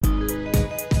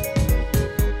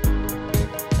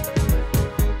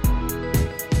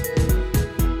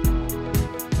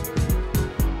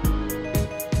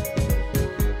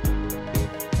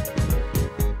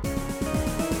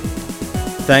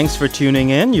Thanks for tuning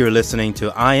in. You're listening to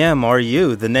I Am Are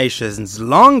You, the nation's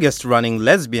longest-running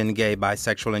lesbian, gay,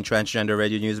 bisexual, and transgender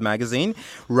radio news magazine,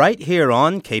 right here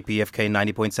on KPFK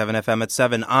 90.7 FM at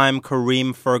 7. I'm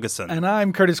Kareem Ferguson. And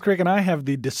I'm Curtis Crick, and I have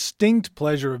the distinct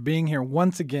pleasure of being here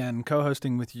once again,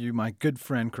 co-hosting with you, my good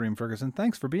friend Kareem Ferguson.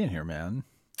 Thanks for being here, man.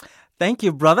 Thank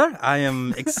you, brother. I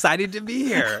am excited to be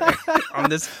here on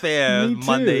this fair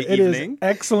Monday evening. It is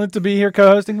excellent to be here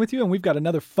co-hosting with you, and we've got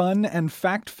another fun and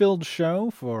fact-filled show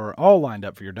for all lined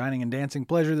up for your dining and dancing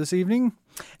pleasure this evening.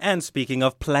 And speaking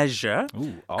of pleasure,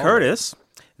 Curtis,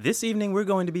 this evening we're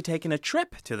going to be taking a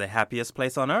trip to the happiest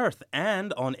place on earth,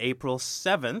 and on April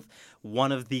 7th,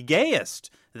 one of the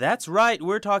gayest. That's right,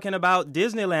 we're talking about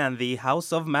Disneyland, the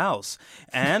House of Mouse,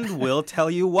 and we'll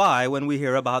tell you why when we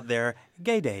hear about their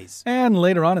gay days. And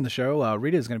later on in the show,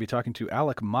 Rita is going to be talking to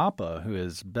Alec Mapa, who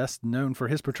is best known for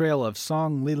his portrayal of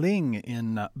Song Li-Ling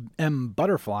in M.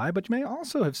 Butterfly, but you may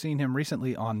also have seen him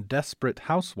recently on Desperate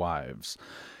Housewives.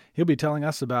 He'll be telling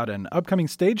us about an upcoming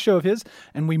stage show of his,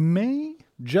 and we may,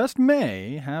 just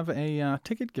may, have a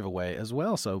ticket giveaway as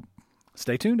well, so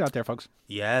stay tuned out there, folks.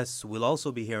 Yes, we'll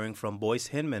also be hearing from Boyce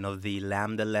Hinman of the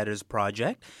Lamdba Letter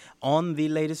Project on the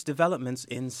latest developments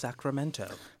in Sacramento.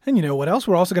 And you know what else?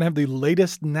 We're also going to have the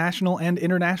latest national and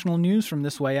international news from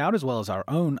this way out, as well as our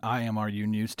own IMRU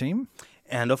news team.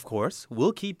 And, of course,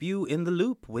 we'll keep you in the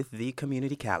loop with the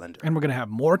community calendar. And we're going to have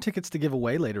more tickets to give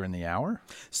away later in the hour.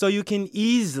 So you can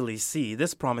easily see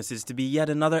this promises to be yet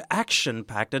another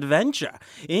action-packed adventure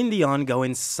in the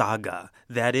ongoing saga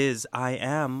that is I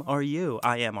Am Are You.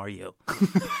 I Am Are You.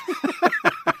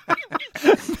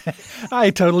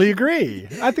 I totally agree.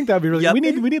 I think that would be really Yep.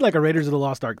 good. We need like a Raiders of the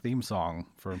Lost Ark theme song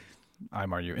for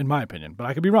I'm Are You, in my opinion, but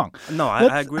I could be wrong. No,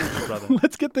 I agree with you, brother.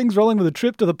 Let's get things rolling with a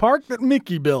trip to the park that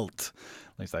Mickey built.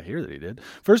 At least I hear that he did.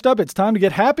 First up, it's time to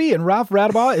get happy, and Ralph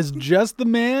Radabaugh is just the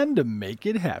man to make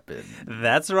it happen.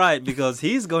 That's right, because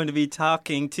he's going to be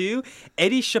talking to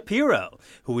Eddie Shapiro,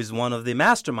 who is one of the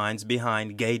masterminds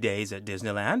behind Gay Days at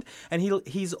Disneyland, and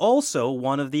he's also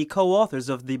one of the co-authors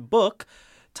of the book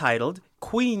titled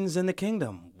Queens in the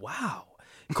Kingdom. Wow.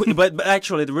 But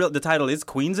actually, the title is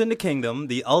Queens in the Kingdom,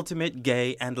 the Ultimate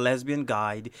Gay and Lesbian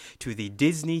Guide to the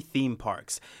Disney Theme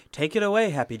Parks. Take it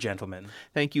away, happy gentlemen.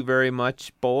 Thank you very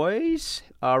much, boys.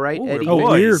 All right, Ooh, Eddie.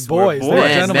 Weird boys.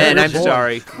 Man, I'm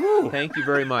sorry. Thank you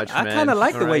very much, man. I kind of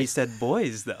like the All way right. you said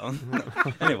boys, though.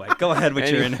 Anyway, go ahead with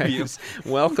your interview.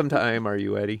 Welcome to I Am Are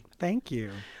You, Eddie. Thank you.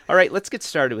 All right, let's get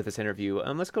started with this interview.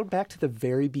 Let's go back to the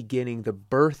very beginning, the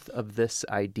birth of this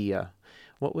idea.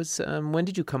 What was? When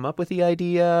did you come up with the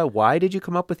idea? Why did you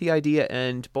come up with the idea?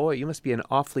 And boy, you must be an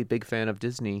awfully big fan of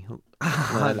Disney.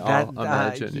 I'll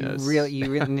imagine. Yes. You really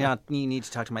you need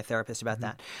to talk to my therapist about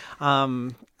that.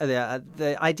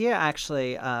 The idea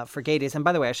actually for Gay Days, and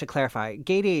by the way, I should clarify,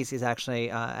 Gay Days is actually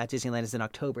at Disneyland is in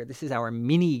October. This is our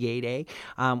mini Gay Day,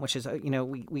 which is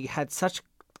we had such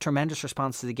tremendous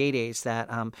response to the Gay Days that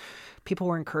people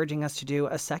were encouraging us to do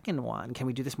a second one. Can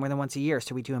we do this more than once a year?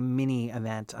 So we do a mini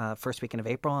event first weekend of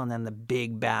April, and then the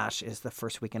big bash is the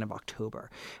first weekend of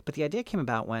October. But the idea came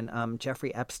about when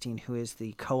Jeffrey Epstein, who is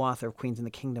the co-author of Queens in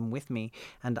the Kingdom with me,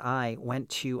 and I went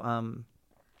to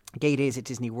Gay Days at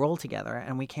Disney World together,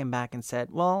 and we came back and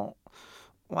said, well,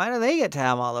 why do they get to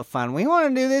have all the fun? We want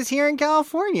to do this here in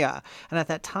California. And at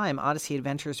that time, Odyssey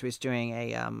Adventures was doing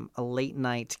a late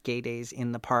night Gay Days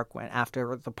in the park. When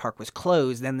after the park was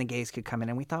closed, then the gays could come in.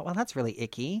 And we thought, well, that's really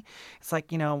icky. It's like,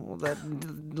 the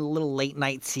little late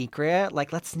night secret.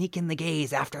 Like, let's sneak in the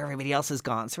gays after everybody else is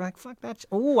gone. So we're like, fuck that.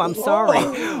 Oh, I'm sorry.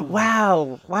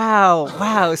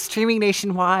 Wow. Streaming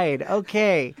nationwide.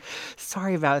 Okay.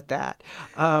 Sorry about that.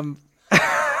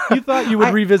 You thought you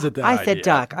would revisit that I said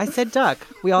duck.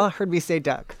 We all heard me say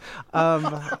duck.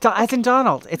 As in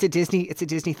Donald. It's a Disney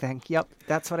thing. Yep,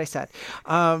 that's what I said.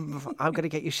 I'm going to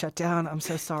get you shut down. I'm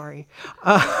so sorry.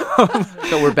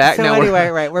 So we're back now.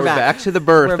 Anyway, we're back. Back to the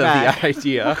birth of the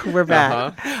idea. We're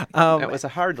back. That was a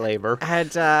hard labor.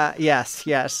 And yes.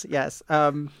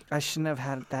 I shouldn't have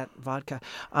had that vodka.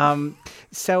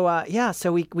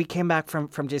 So we came back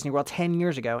from Disney World 10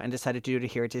 years ago and decided to do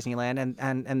it here at Disneyland.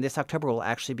 And this October will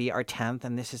actually be our 10th,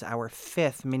 and this is our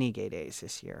 5th mini Gay Days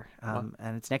this year.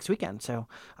 And it's next weekend, so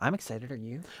I'm excited. Are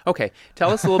you? Okay,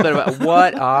 tell us a little bit about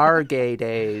what are Gay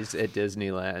Days at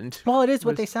Disneyland. Well, it is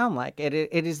what they sound like. It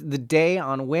is the day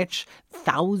on which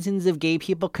thousands of gay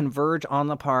people converge on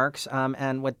the parks,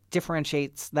 and what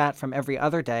differentiates that from every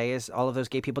other day is all of those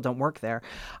gay people don't work there,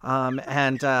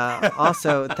 and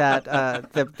also that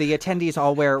the attendees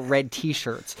all wear red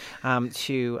T-shirts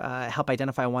to help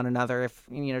identify one another. If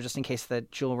just in case the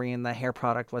jewel jewelry and the hair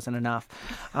product wasn't enough.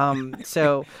 What's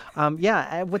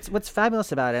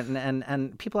fabulous about it,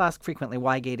 and people ask frequently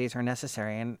why gay days are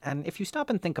necessary, and if you stop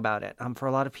and think about it, for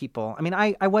a lot of people, I mean,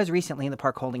 I was recently in the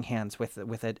park holding hands with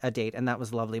a date, and that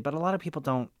was lovely, but a lot of people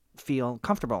don't feel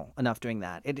comfortable enough doing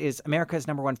that. It is America's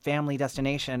 #1 family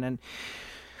destination, and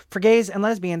for gays and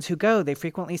lesbians who go, they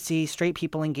frequently see straight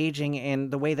people engaging in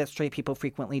the way that straight people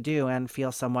frequently do and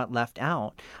feel somewhat left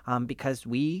out because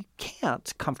we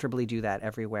can't comfortably do that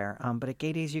everywhere. But at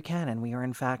gay days you can, and we are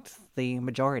in fact the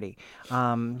majority.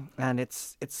 And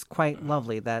it's quite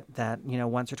lovely that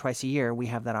once or twice a year we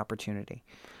have that opportunity.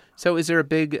 So is there a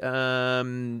big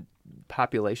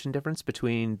population difference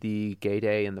between the gay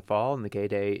day in the fall and the gay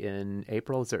day in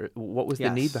April? What was the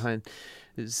need behind?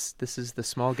 This is the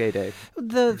small gay day.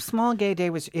 The small gay day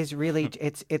is really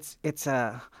it's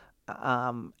a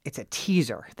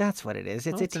teaser. That's what it is.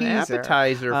 It's a teaser. An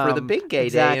appetizer for the big gay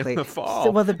day in the fall.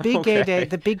 So, the big gay day.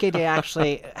 The big gay day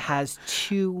actually has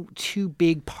two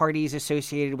big parties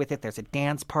associated with it. There's a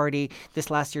dance party.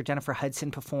 This last year, Jennifer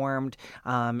Hudson performed,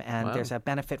 and there's a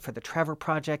benefit for the Trevor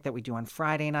Project that we do on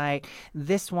Friday night.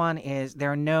 This one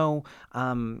there are no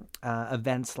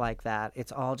events like that.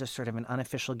 It's all just sort of an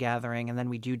unofficial gathering, and then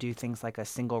we do things like a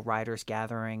single riders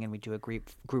gathering, and we do a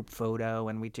group photo,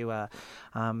 and we do a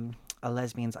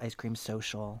lesbians ice cream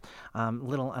social,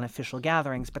 little unofficial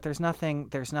gatherings, but there's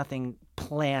nothing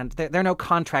planned. There are no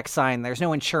contracts signed. There's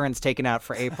no insurance taken out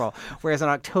for April. Whereas in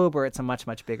October, it's a much,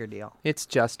 much bigger deal. It's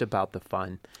just about the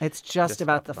fun. It's just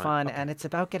about the fun, and it's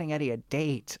about getting Eddie a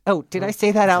date. Oh, did I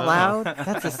say that out loud?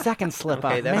 That's a second slip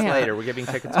up. Okay, that's later. We're giving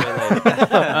tickets away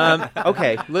later.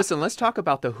 Okay, listen, let's talk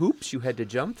about the hoops you had to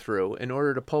jump through in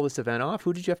order to pull this event off.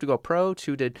 Who did you have to go approach?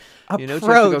 Who did you have to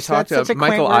go talk to?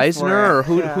 Michael Eisner, or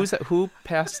who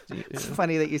passed? It's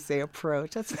funny that you say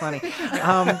approach. That's funny.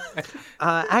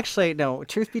 Actually, no.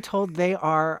 Truth be told, they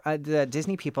are the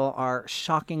Disney people are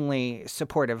shockingly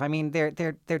supportive. I mean, there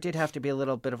did have to be a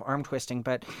little bit of arm twisting,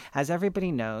 but as everybody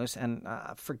knows, and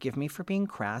forgive me for being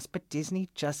crass, but Disney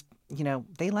just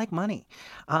they like money,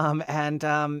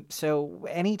 so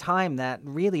any time that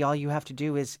really all you have to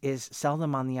do is sell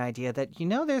them on the idea that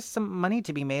there's some money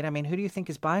to be made. I mean, who do you think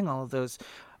is buying all of those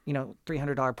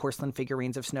 $300 porcelain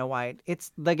figurines of Snow White?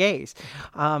 It's the gays.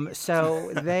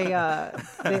 So they're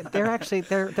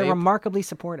remarkably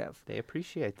supportive. They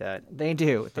appreciate that. They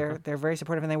do. They're very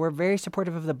supportive, and they were very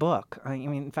supportive of the book. I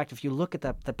mean, in fact, if you look at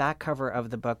the back cover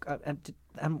of the book,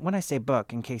 and when I say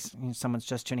book, in case someone's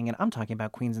just tuning in, I'm talking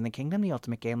about Queens and the Kingdom, the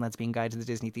ultimate gay and lesbian guide to the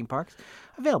Disney theme parks,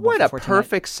 available. What a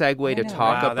perfect segue to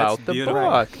talk about the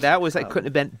book. That was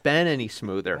couldn't have been any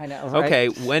smoother. I know. Right? Okay,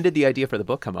 when did the idea for the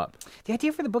book come up? The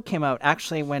idea for the book came out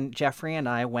actually when Jeffrey and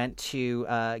I went to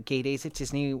Gay Days at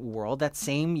Disney World that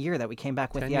same year that we came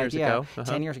back with the idea.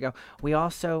 10 years ago. We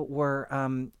also were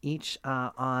each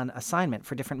on assignment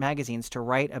for different magazines to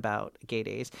write about Gay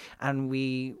Days, and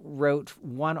we wrote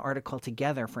one article together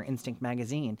for Instinct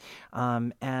magazine,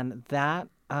 and that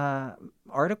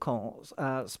article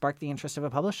sparked the interest of a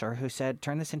publisher who said,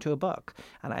 turn this into a book.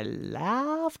 And I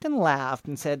laughed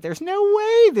and said, there's no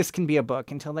way this can be a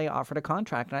book, until they offered a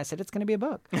contract. And I said, it's going to be a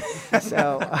book.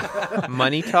 So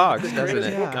money talks, doesn't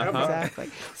it? Yeah, exactly.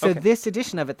 So this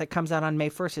edition of it that comes out on May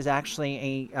 1st is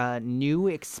actually a new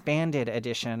expanded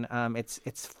edition.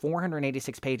 It's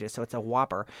 486 pages, so it's a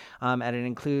whopper. And it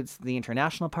includes the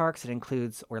international parks. It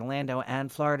includes Orlando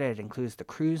and Florida. It includes the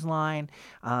cruise line.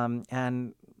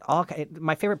 And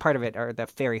my favorite part of it are the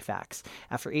fairy facts.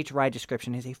 After each ride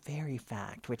description is a fairy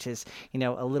fact, which is,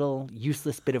 a little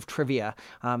useless bit of trivia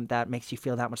that makes you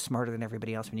feel that much smarter than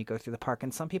everybody else when you go through the park.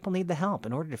 And some people need the help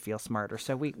in order to feel smarter,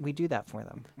 so we do that for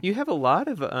them. You have a lot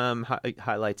of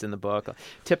highlights in the book.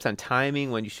 Tips on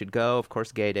timing, when you should go. Of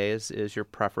course, Gay Day is your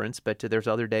preference, but there's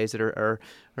other days that are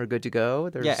good to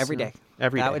go. Every day.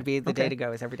 Every day. That would be the day to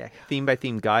go, is every day. Theme by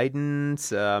theme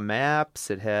guidance, maps.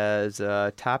 It has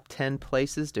top 10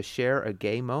 places to share a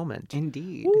gay moment.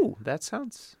 Indeed. Ooh, that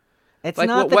sounds... It's like,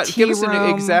 not the tea room.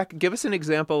 Give us an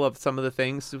example of some of the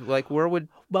things. Like, where would...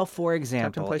 Well, for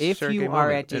example, if you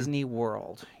are at Disney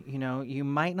World, you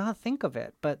might not think of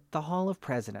it, but the Hall of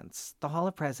Presidents. The Hall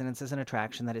of Presidents is an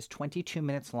attraction that is 22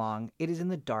 minutes long. It is in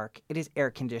the dark. It is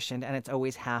air-conditioned, and it's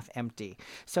always half empty.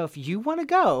 So if you want to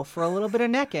go for a little bit of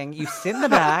necking, you sit in the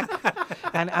back.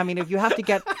 And, I mean, if you have to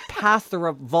get past the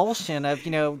revulsion of,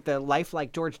 the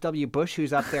lifelike George W. Bush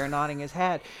who's up there nodding his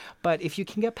head. But if you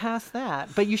can get past that,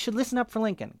 but you should listen up for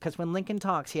Lincoln, because when Lincoln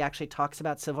talks, he actually talks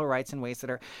about civil rights in ways that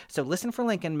are... So listen for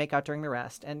Lincoln, make out during the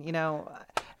rest. And,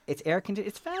 It's air conditioned.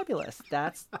 It's fabulous.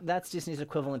 That's Disney's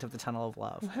equivalent of the Tunnel of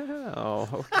Love.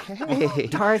 Oh, okay.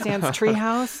 Tarzan's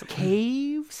treehouse,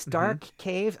 caves, dark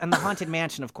caves, and the Haunted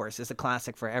Mansion, of course, is a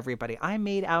classic for everybody. I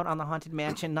made out on the Haunted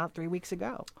Mansion not 3 weeks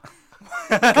ago.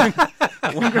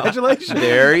 Congratulations.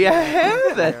 There you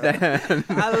have it then.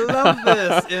 I love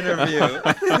this interview.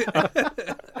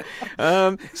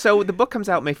 So the book comes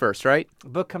out May 1st, right? The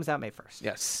book comes out May 1st.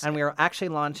 Yes. And we are actually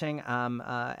launching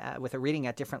with a reading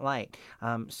at Different Light.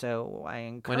 So I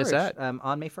encourage... When is that?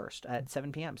 On May 1st at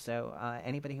 7 p.m. So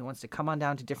anybody who wants to come on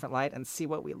down to Different Light and see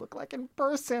what we look like in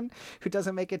person, who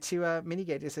doesn't make it to Mini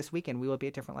Gages this weekend, we will be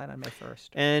at Different Light on May 1st.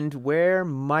 And where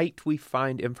might we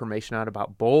find information out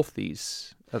about both these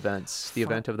events, the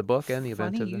event of the book and the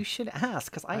event of the... you should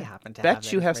ask, because I happen to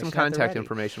Bet you have some information at the contact ready.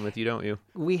 information with you, don't you?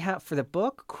 We have, for the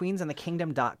book,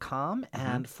 queensandthekingdom.com,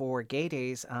 and for Gay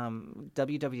Days,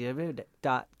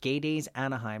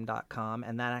 www.gaydaysanaheim.com,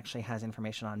 and that actually has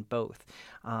information on both.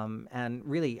 And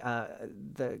really,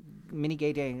 the Mini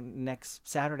Gay Day next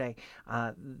Saturday,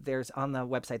 there's on the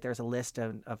website, there's a list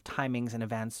of timings and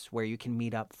events where you can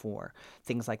meet up for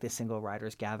things like the Single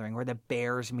Riders Gathering or the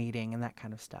Bears Meeting and that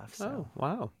kind of stuff. So. Oh,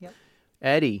 wow. Yep.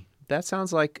 Eddie, that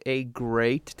sounds like a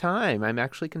great time. I'm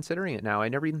actually considering it now. I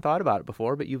never even thought about it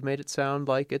before, but you've made it sound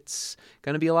like it's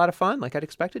going to be a lot of fun, like I'd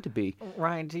expect it to be.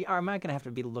 Ryan, am I going to have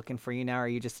to be looking for you now, or are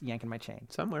you just yanking my chain?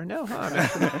 Somewhere? No, huh? I'm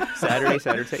actually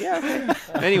Saturday. Yeah,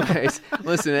 okay. Anyways,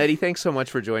 listen, Eddie, thanks so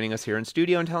much for joining us here in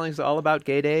studio and telling us all about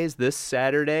Gay Days this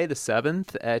Saturday, the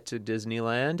 7th, at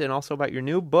Disneyland, and also about your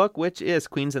new book, which is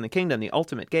Queens and the Kingdom, the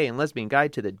Ultimate Gay and Lesbian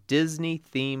Guide to the Disney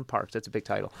Theme Parks. That's a big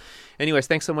title. Anyways,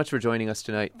 thanks so much for joining us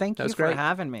tonight. Thank you for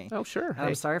having me. Oh, sure.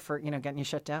 I'm sorry for getting you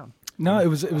shut down. No, it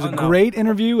was a great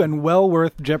interview and well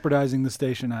worth jeopardizing the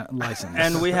station license.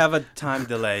 And we have a time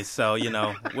delay, so we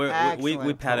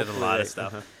padded a lot of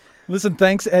stuff. Listen,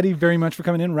 thanks, Eddie, very much for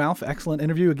coming in. Ralph, excellent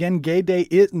interview. Again,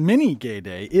 Mini Gay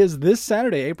Day is this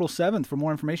Saturday, April 7th. For more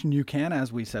information, you can,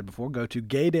 as we said before, go to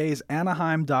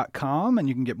gaydaysanaheim.com, and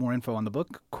you can get more info on the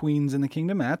book, Queens in the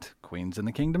Kingdom, at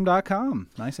queensandthekingdom.com.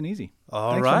 Nice and easy.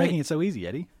 Thanks for making it so easy,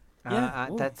 Eddie.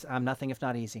 That's nothing if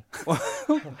not easy.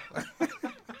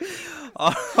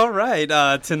 All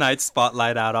right. Tonight's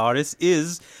Spotlight Out artist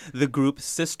is the group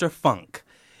Sister Funk.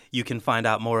 You can find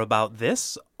out more about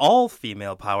this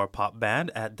all-female power pop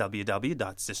band at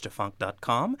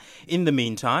www.sisterfunk.com. In the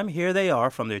meantime, here they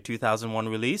are from their 2001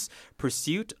 release,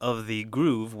 Pursuit of the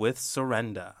Groove with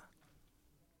Surrender.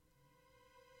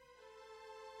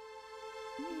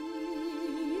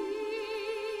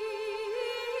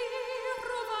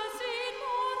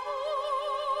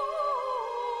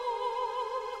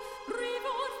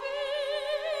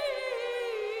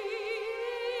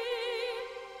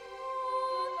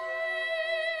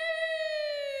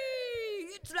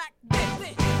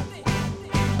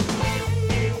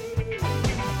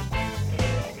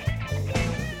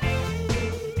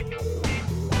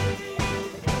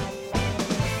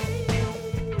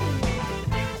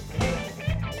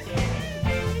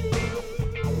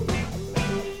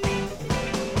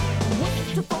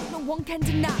 One can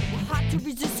deny, hard to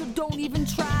resist, so don't even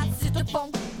try. Sister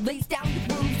Funk lays down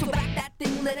the groove, so back that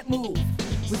thing, let it move.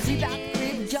 We sleep out the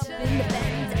crib, jump in the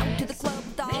bends, out to the club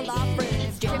with all our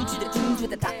friends, jam to the tunes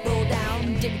with the top roll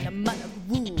down, digging the mud of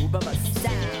the groove of a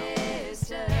sound.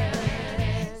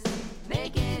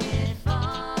 Making it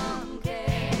funky.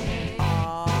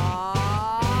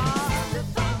 Sister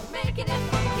Funk making it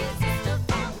funky. Sister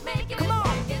Funk making it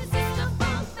funky. Sister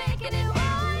Funk making it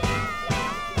wild.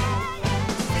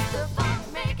 Sister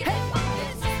Funk making it funky.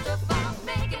 Sister Funk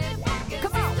making it funky.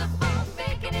 Sister Funk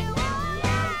making it wild.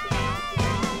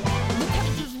 The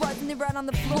temperature's rising, they're right on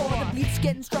the floor. The beat's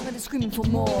getting stronger, they're screaming for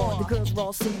more. The girls are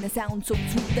all singing, the sound so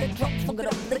sweet. The drums funk it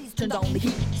up, the bass turns on the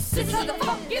heat. Sister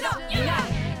Funk it up,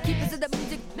 yeah. Keep us to the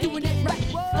music, doing it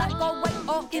right. Black or white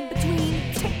or in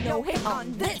between. Take no hate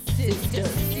on this sister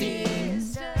scene.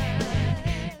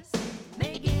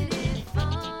 Making it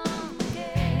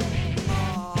funky.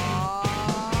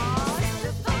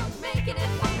 Sister Funk making it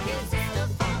funky. Sister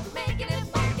Funk making it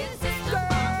funky. Sister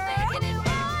Funk making it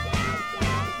wild.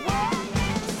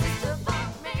 Sister Funk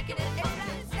making it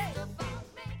funky. Sister Funk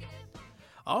making it funky.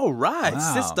 All right.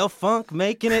 Wow. Sister Funk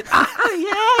making it. Yay.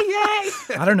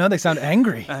 I don't know. They sound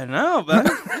angry. I know, but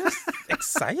it's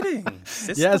exciting.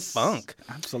 Sister Funk.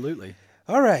 Absolutely.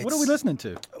 All right. What are we listening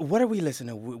to? What are we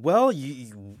listening to? Well,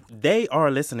 they are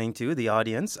listening to, the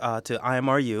audience, to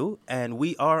IMRU, and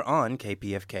we are on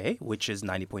KPFK, which is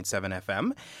 90.7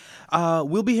 FM.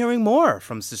 We'll be hearing more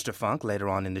from Sister Funk later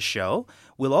on in the show.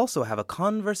 We'll also have a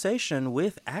conversation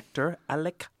with actor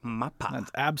Alec Mapa.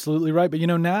 That's absolutely right. But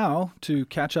now, to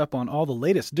catch up on all the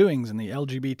latest doings in the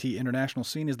LGBT international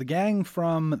scene is the gang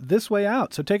from This Way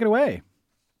Out. So take it away.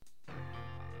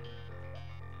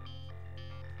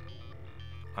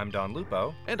 I'm Don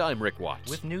Lupo. And I'm Rick Watts.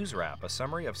 With News Wrap, a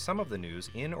summary of some of the news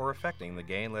in or affecting the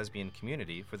gay and lesbian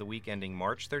community for the week ending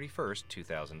March 31st,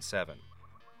 2007.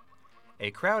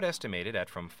 A crowd estimated at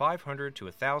from 500 to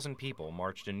 1,000 people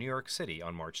marched in New York City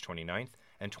on March 29th,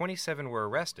 and 27 were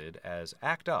arrested as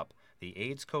ACT UP, the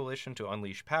AIDS Coalition to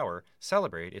Unleash Power,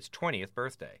 celebrated its 20th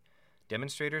birthday.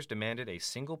 Demonstrators demanded a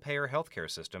single-payer healthcare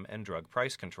system and drug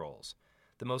price controls.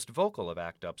 The most vocal of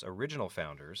ACT UP's original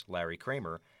founders, Larry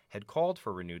Kramer, had called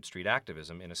for renewed street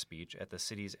activism in a speech at the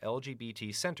city's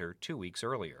LGBT Center 2 weeks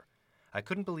earlier. "I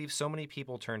couldn't believe so many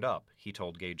people turned up," he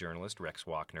told gay journalist Rex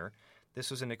Wachner. "This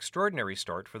was an extraordinary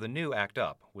start for the new ACT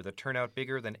UP, with a turnout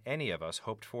bigger than any of us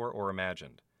hoped for or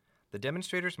imagined." The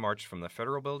demonstrators marched from the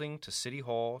Federal Building to City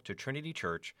Hall to Trinity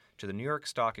Church to the New York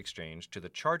Stock Exchange to the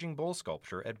Charging Bull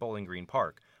sculpture at Bowling Green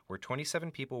Park, where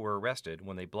 27 people were arrested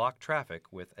when they blocked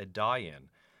traffic with a die-in.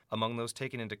 Among those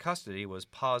taken into custody was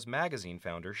Pause magazine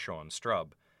founder Sean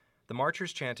Strub. The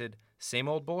marchers chanted, "Same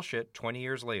old bullshit 20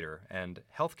 years later," and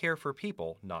 "Healthcare for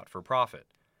people, not for profit."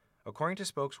 According to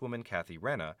spokeswoman Kathy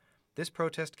Renna, this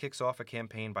protest kicks off a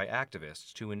campaign by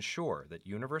activists to ensure that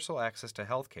universal access to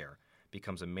healthcare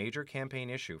becomes a major campaign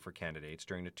issue for candidates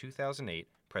during the 2008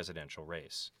 presidential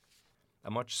race.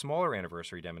 A much smaller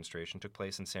anniversary demonstration took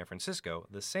place in San Francisco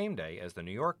the same day as the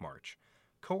New York March.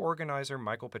 Co-organizer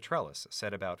Michael Petrellis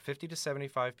said about 50 to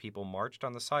 75 people marched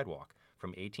on the sidewalk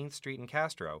from 18th Street in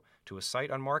Castro to a site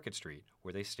on Market Street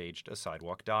where they staged a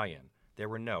sidewalk die-in. There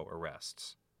were no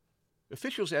arrests.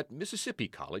 Officials at Mississippi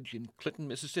College in Clinton,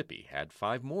 Mississippi, had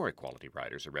 5 more equality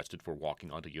riders arrested for walking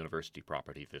onto university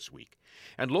property this week,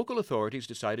 and local authorities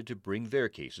decided to bring their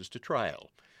cases to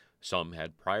trial. Some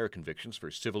had prior convictions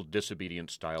for civil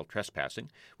disobedience-style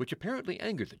trespassing, which apparently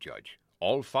angered the judge.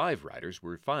 All 5 riders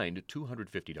were fined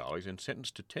 $250 and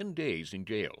sentenced to 10 days in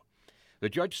jail. The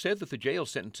judge said that the jail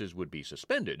sentences would be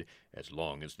suspended as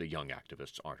long as the young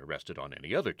activists aren't arrested on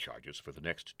any other charges for the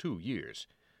next 2 years.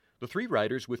 The 3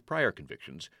 riders with prior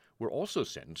convictions were also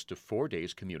sentenced to 4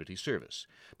 days community service,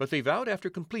 but they vowed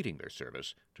after completing their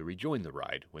service to rejoin the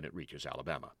ride when it reaches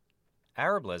Alabama.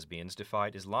 Arab lesbians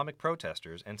defied Islamic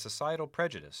protesters and societal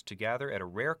prejudice to gather at a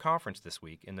rare conference this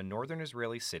week in the northern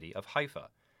Israeli city of Haifa.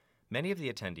 Many of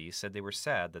the attendees said they were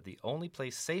sad that the only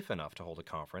place safe enough to hold a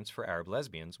conference for Arab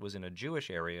lesbians was in a Jewish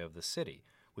area of the city,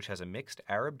 which has a mixed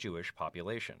Arab-Jewish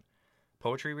population.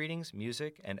 Poetry readings,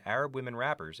 music, and Arab women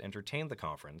rappers entertained the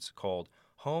conference called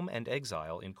Home and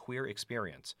Exile in Queer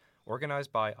Experience,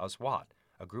 organized by Aswat,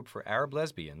 a group for Arab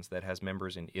lesbians that has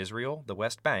members in Israel, the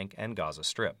West Bank, and Gaza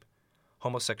Strip.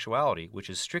 Homosexuality,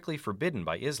 which is strictly forbidden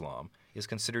by Islam, is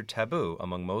considered taboo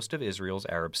among most of Israel's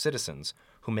Arab citizens,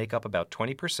 who make up about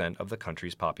 20% of the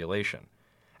country's population.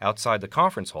 Outside the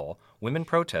conference hall, women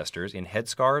protesters in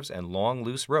headscarves and long,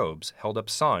 loose robes held up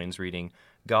signs reading,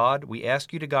 "God, we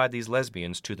ask you to guide these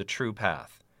lesbians to the true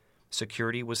path."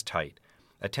 Security was tight.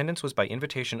 Attendance was by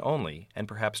invitation only, and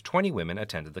perhaps 20 women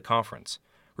attended the conference.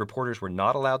 Reporters were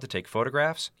not allowed to take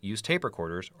photographs, use tape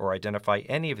recorders, or identify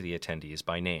any of the attendees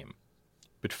by name.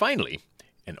 But finally,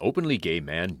 an openly gay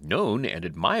man known and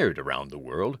admired around the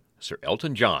world, Sir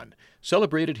Elton John,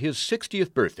 celebrated his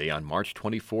 60th birthday on March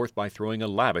 24th by throwing a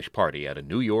lavish party at a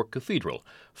New York cathedral,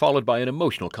 followed by an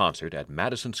emotional concert at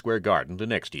Madison Square Garden the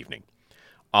next evening.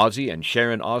 Ozzy and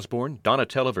Sharon Osbourne,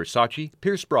 Donatella Versace,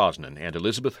 Pierce Brosnan, and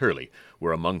Elizabeth Hurley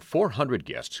were among 400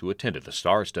 guests who attended the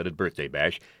star-studded birthday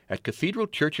bash at Cathedral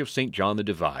Church of St. John the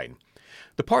Divine.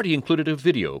 The party included a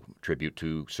video tribute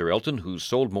to Sir Elton, who's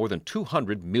sold more than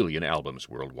 200 million albums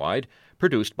worldwide,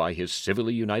 produced by his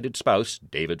civilly united spouse,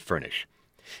 David Furnish.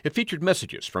 It featured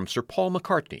messages from Sir Paul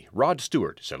McCartney, Rod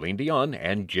Stewart, Celine Dion,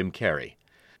 and Jim Carrey.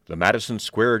 The Madison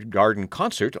Square Garden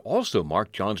concert also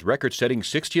marked John's record-setting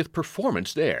 60th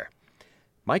performance there.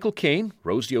 Michael Caine,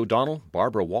 Rosie O'Donnell,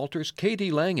 Barbara Walters,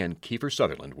 K.D. Lang, and Kiefer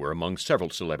Sutherland were among several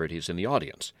celebrities in the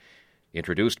audience.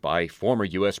 Introduced by former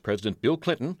U.S. President Bill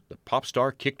Clinton, the pop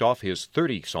star kicked off his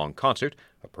 30-song concert,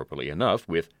 appropriately enough,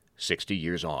 with 60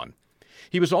 Years On.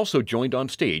 He was also joined on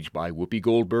stage by Whoopi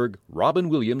Goldberg, Robin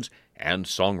Williams, and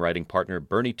songwriting partner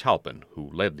Bernie Taupin, who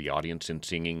led the audience in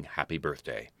singing Happy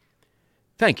Birthday.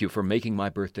 "Thank you for making my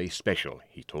birthday special,"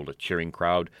 he told a cheering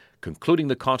crowd, concluding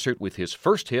the concert with his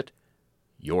first hit,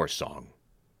 your song.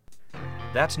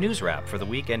 That's News Wrap for the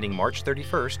week ending March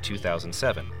 31st,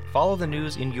 2007. Follow the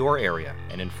news in your area.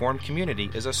 An informed community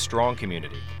is a strong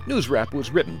community. News Wrap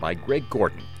was written by Greg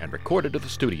Gordon and recorded at the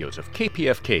studios of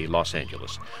KPFK Los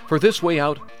Angeles. For This Way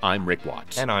Out, I'm Rick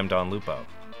Watts. And I'm Don Lupo.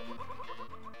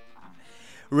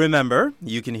 Remember,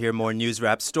 you can hear more News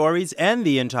Wrap stories and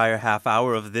the entire half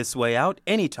hour of This Way Out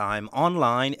anytime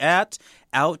online at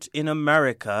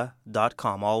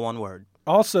outinamerica.com, all one word.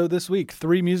 Also this week,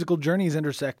 3 musical journeys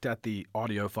intersect at the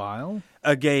audiophile.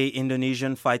 A gay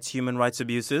Indonesian fights human rights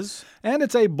abuses. And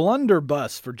it's a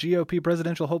blunderbuss for GOP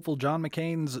presidential hopeful John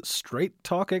McCain's Straight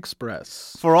Talk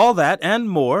Express. For all that and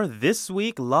more, this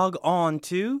week log on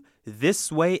to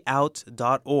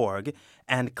thiswayout.org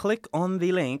and click on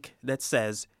the link that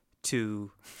says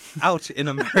to Out in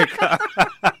America.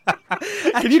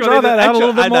 Can you draw that out a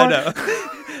little bit more? No.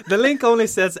 The link only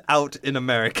says Out in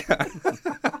America.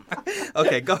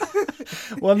 Okay, go.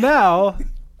 Well, now,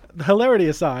 hilarity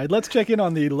aside, let's check in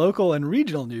on the local and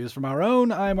regional news from our own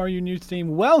IMRU News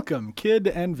team. Welcome, Kid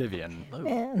and Vivian.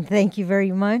 And thank you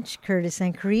very much, Curtis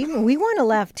and Kareem. We want to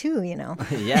laugh too, you know.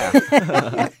 Yeah.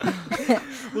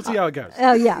 We'll see how it goes.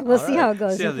 Oh, yeah, we'll see how it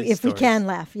goes See how if, these if we stories- can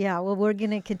laugh. Yeah, well, we're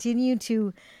going to continue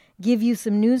to give you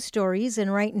some news stories.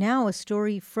 And right now, a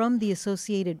story from the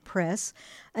Associated Press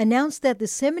announced that the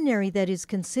seminary that is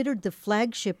considered the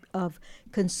flagship of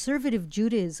conservative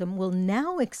Judaism will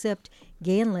now accept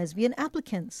gay and lesbian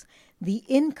applicants. The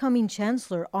incoming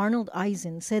chancellor, Arnold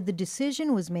Eisen, said the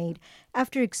decision was made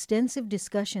after extensive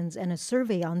discussions and a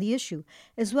survey on the issue,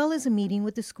 as well as a meeting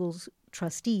with the school's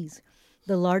trustees.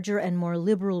 The larger and more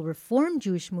liberal Reform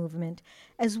Jewish movement,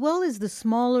 as well as the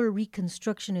smaller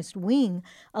Reconstructionist wing,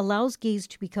 allows gays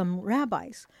to become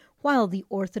rabbis, while the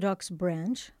Orthodox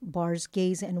branch bars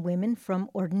gays and women from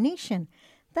ordination.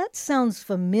 That sounds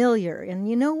familiar, and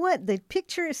you know what? The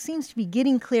picture seems to be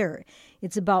getting clearer.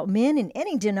 It's about men in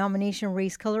any denomination,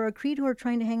 race, color, or creed who are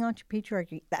trying to hang on to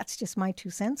patriarchy. That's just my 2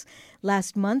 cents.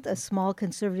 Last month, a small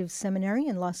conservative seminary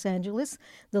in Los Angeles,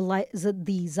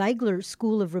 the Ziegler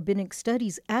School of Rabbinic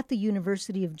Studies at the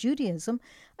University of Judaism,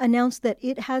 announced that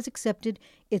it has accepted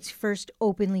its first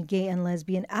openly gay and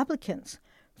lesbian applicants.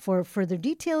 For further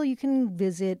detail, you can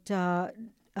visit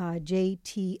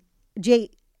jsa.edu.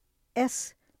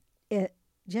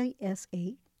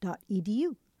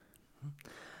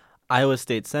 Iowa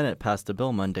State Senate passed a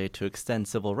bill Monday to extend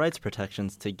civil rights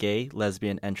protections to gay,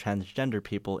 lesbian, and transgender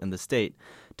people in the state,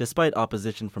 despite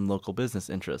opposition from local business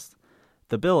interests.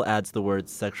 The bill adds the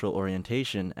words sexual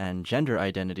orientation and gender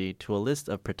identity to a list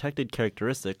of protected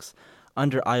characteristics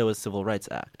under Iowa's Civil Rights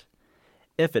Act.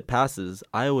 If it passes,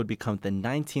 Iowa would become the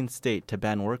 19th state to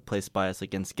ban workplace bias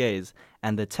against gays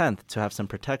and the 10th to have some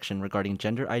protection regarding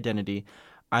gender identity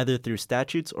either through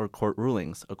statutes or court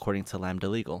rulings, according to Lambda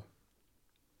Legal.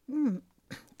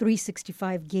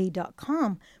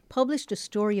 365gay.com published a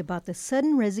story about the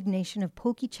sudden resignation of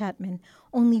Pokey Chapman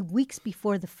only weeks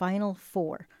before the Final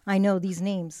Four. I know these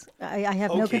names. I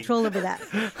have no control over that.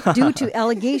 Due to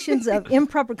allegations of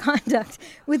improper conduct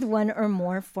with one or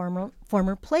more former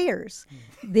players.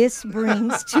 This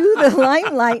brings to the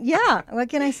limelight. Yeah, what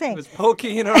can I say? It was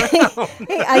poking around.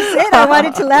 Hey, I said I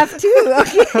wanted to laugh too.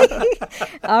 Okay.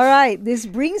 All right. This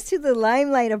brings to the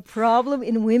limelight a problem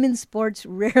in women's sports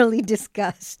rarely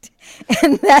discussed.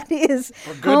 And that is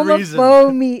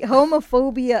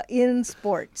homophobia in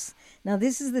sports. Now,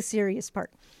 this is the serious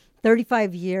part.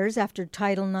 35 years after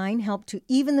Title IX helped to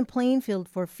even the playing field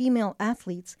for female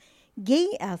athletes,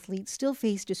 gay athletes still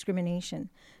face discrimination.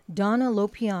 Donna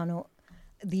Lopiano,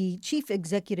 the chief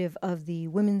executive of the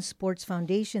Women's Sports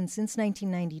Foundation since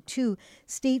 1992,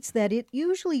 states that it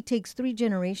usually takes 3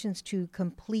 generations to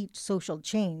complete social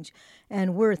change,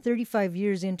 and we're 35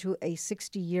 years into a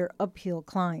 60-year uphill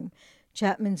climb.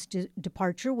 Chapman's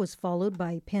departure was followed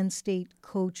by Penn State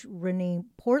coach Renee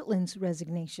Portland's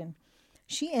resignation.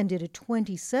 She ended a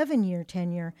 27-year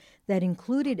tenure that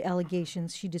included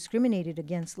allegations she discriminated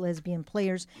against lesbian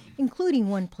players, including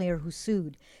one player who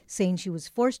sued, saying she was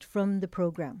forced from the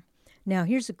program. Now,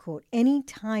 here's a quote. "Any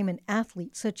time an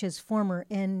athlete, such as former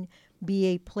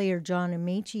NBA player John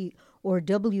Amaechi or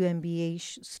WNBA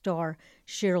star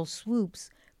Cheryl Swoops,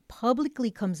 publicly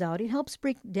comes out, it helps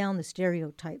break down the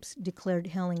stereotypes," declared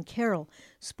Helen Carroll,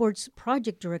 sports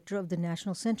project director of the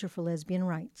National Center for Lesbian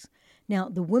Rights. Now,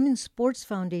 the Women's Sports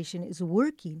Foundation is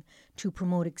working to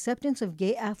promote acceptance of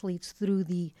gay athletes through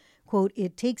the, quote,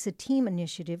 "It Takes a Team"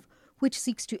 initiative, which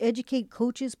seeks to educate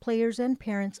coaches, players, and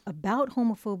parents about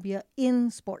homophobia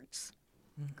in sports.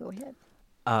 Go ahead.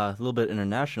 A little bit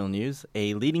international news.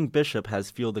 A leading bishop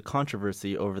has fueled the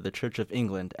controversy over the Church of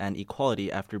England and equality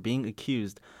after being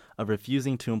accused of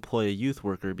refusing to employ a youth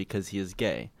worker because he is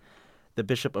gay. The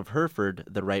Bishop of Hereford,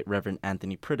 the Right Reverend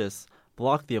Anthony Prittis,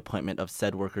 blocked the appointment of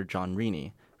said worker John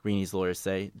Reaney, Reaney's lawyers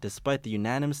say, despite the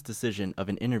unanimous decision of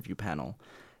an interview panel,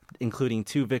 including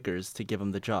 2 vicars, to give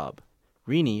him the job.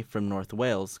 Reaney, from North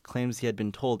Wales, claims he had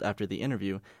been told after the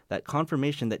interview that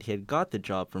confirmation that he had got the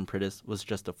job from Prittis was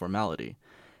just a formality.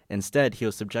 Instead, he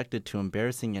was subjected to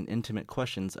embarrassing and intimate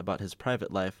questions about his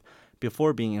private life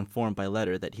before being informed by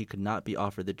letter that he could not be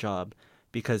offered the job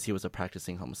because he was a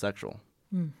practicing homosexual.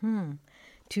 Mm-hmm.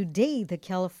 Today, the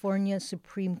California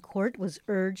Supreme Court was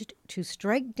urged to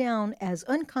strike down as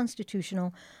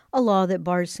unconstitutional a law that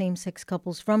bars same-sex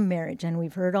couples from marriage, and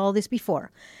we've heard all this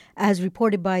before. As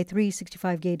reported by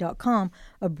 365gay.com,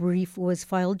 a brief was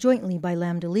filed jointly by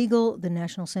Lambda Legal, the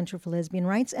National Center for Lesbian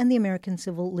Rights, and the American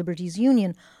Civil Liberties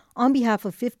Union on behalf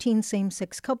of 15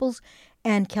 same-sex couples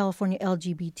and California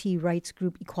LGBT rights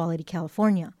group Equality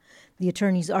California. The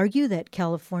attorneys argue that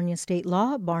California state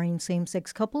law barring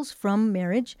same-sex couples from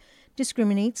marriage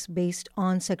discriminates based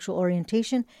on sexual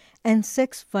orientation, and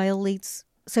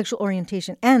sexual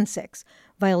orientation and sex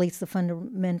violates the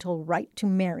fundamental right to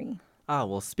marry.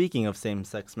 Well, speaking of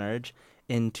same-sex marriage,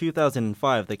 in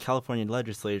 2005, the California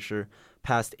legislature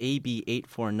passed AB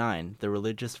 849, the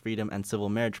Religious Freedom and Civil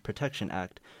Marriage Protection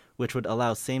Act, which would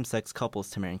allow same-sex couples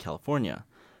to marry in California.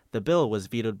 The bill was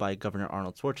vetoed by Governor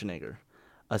Arnold Schwarzenegger.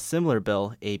 A similar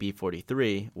bill, AB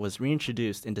 43, was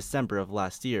reintroduced in December of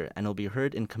last year and will be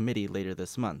heard in committee later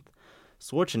this month.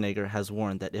 Schwarzenegger has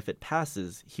warned that if it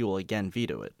passes, he will again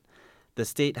veto it. The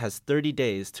state has 30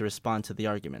 days to respond to the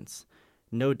arguments.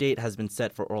 No date has been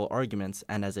set for oral arguments,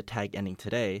 and as a tag ending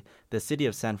today, the city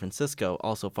of San Francisco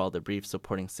also filed a brief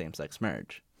supporting same-sex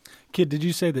marriage. Kid, did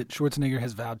you say that Schwarzenegger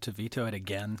has vowed to veto it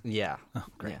again? Yeah. Oh,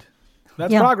 great. Yeah.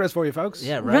 That's progress for you, folks.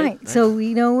 Yeah, Right. So,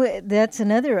 that's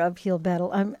another uphill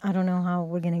battle. I don't know how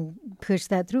we're going to push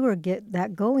that through or get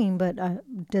that going, but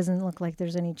it doesn't look like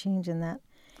there's any change in that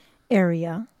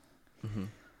area. Mm-hmm.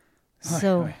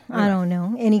 So, I don't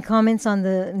know. Any comments on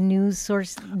the news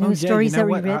stories that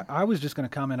we read? I was just going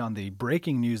to comment on the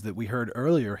breaking news that we heard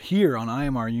earlier here on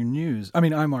IMRU News.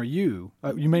 IMRU.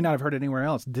 You may not have heard it anywhere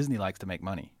else. Disney likes to make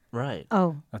money. Right.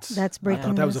 Oh, that's breaking I thought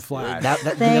news. that was a flash.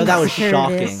 That was Curtis.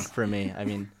 shocking for me. I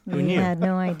mean, who We knew? had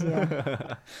no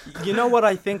idea. You know what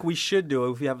I think we should do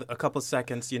if we have a couple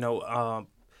seconds?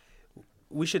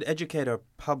 We should educate our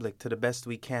public to the best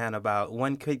we can about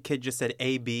one kid just said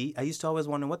AB. I used to always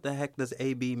wonder what the heck does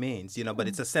AB means, but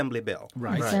it's Assembly Bill.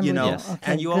 Right. Assembly bill. Yes.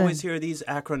 Okay, And you good. always hear these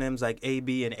acronyms like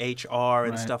AB and HR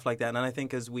and Right. stuff like that. And I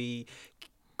think as we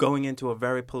going into a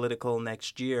very political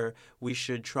next year, we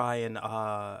should try and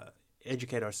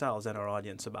educate ourselves and our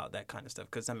audience about that kind of stuff.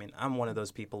 Because, I'm one of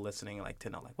those people listening to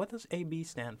know, what does AB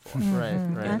stand for? Right.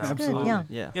 That's good, Absolutely.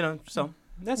 yeah. So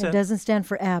that's It it. doesn't stand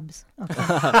for abs. Okay.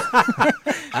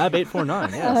 AB 849,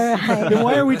 yes. All right. Then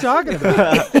why are we talking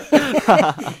about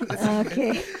it?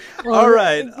 Okay. Well, All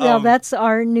right, that's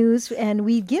our news, and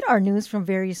we get our news from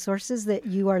various sources that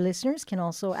you, our listeners, can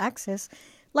also access,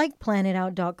 like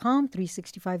planetout.com,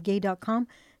 365gay.com,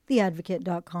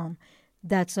 theadvocate.com.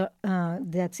 That's it.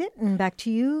 And back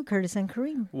to you, Curtis and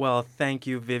Kareem. Well, thank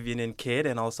you, Vivian and Kid,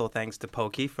 and also thanks to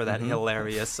Pokey for that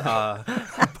hilarious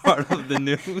part of the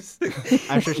news.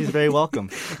 I'm sure she's very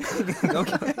welcome.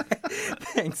 Okay,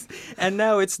 thanks. And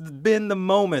now it's been the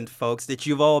moment, folks, that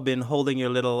you've all been holding your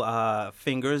little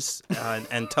fingers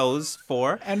and toes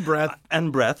for. And breath.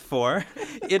 And breath for.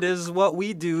 It is what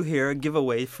we do here, give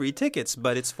away free tickets,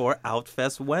 but it's for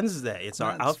Outfest Wednesday. It's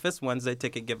our Outfest Wednesday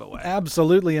ticket giveaway.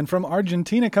 Absolutely. And from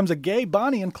Argentina comes a gay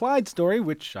Bonnie and Clyde story,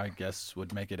 which I guess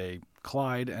would make it a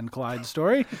Clyde and Clyde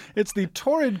story. It's the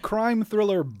torrid crime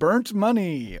thriller Burnt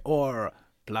Money, or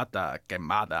Plata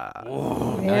Quemada.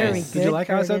 Oh, Very nice. good. Did you like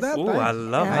how I said Curtis. that? Ooh, I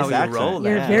love Nice how you accent. roll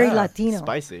You're that. very Latino.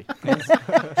 Spicy.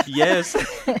 Yes.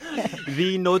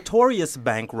 The notorious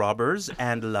bank robbers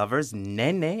and lovers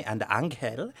Nene and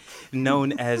Angel,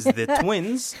 known as the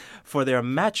twins, for their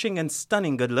matching and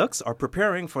stunning good looks, are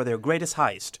preparing for their greatest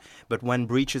heist. But when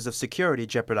breaches of security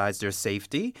jeopardize their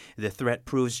safety, the threat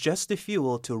proves just the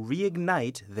fuel to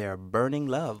reignite their burning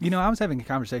love. I was having a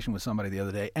conversation with somebody the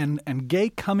other day, and gay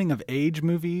coming-of-age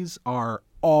movies are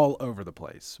all over the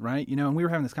place, right? And we were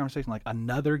having this conversation like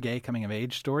another gay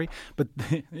coming-of-age story, but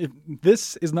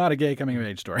this is not a gay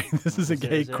coming-of-age story. This is a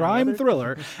gay crime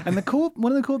thriller, and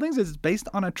one of the cool things is it's based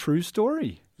on a true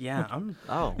story. Yeah.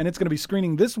 And it's going to be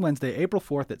screening this Wednesday, April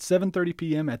 4th at 7:30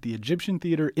 p.m. at the Egyptian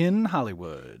Theater in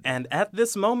Hollywood. And at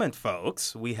this moment,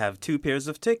 folks, we have 2 pairs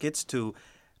of tickets to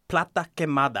Plata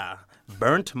Quemada,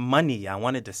 Burnt money. I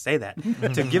wanted to say that.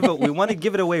 We want to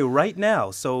give it away right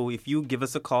now. So if you give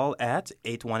us a call at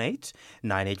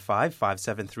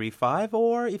 818-985-5735,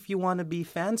 or if you want to be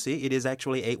fancy, it is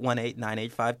actually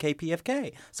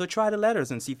 818-985-KPFK. So try the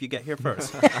letters and see if you get here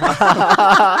first.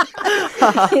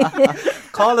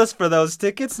 Call us for those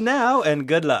tickets now, and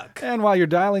good luck. And while you're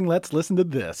dialing, let's listen to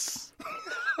this.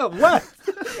 What?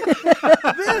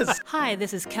 Hi,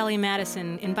 this is Kelly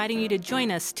Madison, inviting you to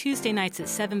join us Tuesday nights at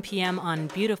 7 p.m. on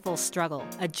Beautiful Struggle.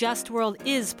 A just world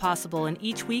is possible, and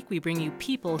each week we bring you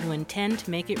people who intend to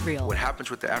make it real. What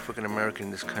happens with the African American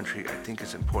in this country, I think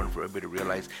it's important for everybody to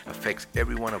realize affects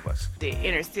every one of us. The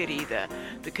inner city,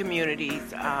 the communities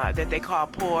that they call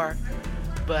poor,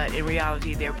 but in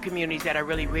reality they're communities that are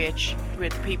really rich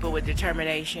with people with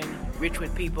determination, rich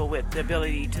with people with the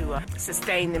ability to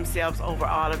sustain themselves over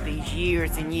all of these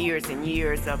years and years and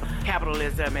years of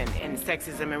capitalism and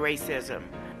sexism and racism.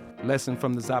 Lesson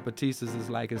from the Zapatistas is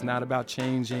like, it's not about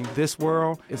changing this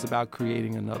world, it's about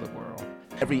creating another world.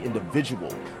 Every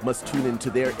individual must tune into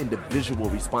their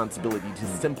individual responsibility to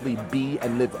simply be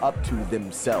and live up to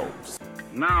themselves.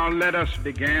 Now let us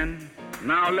begin.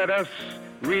 Now let us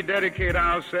rededicate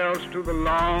ourselves to the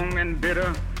long and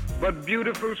bitter but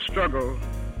beautiful struggle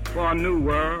for a new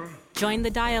world. Join the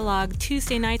dialogue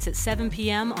Tuesday nights at 7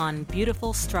 p.m. on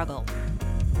Beautiful Struggle.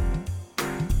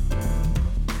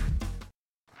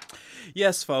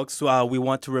 Yes, folks, we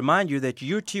want to remind you that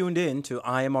you're tuned in to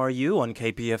IMRU on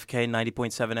KPFK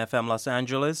 90.7 FM Los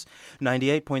Angeles,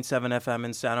 98.7 FM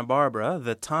in Santa Barbara.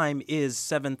 The time is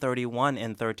 7:31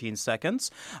 and 13 seconds.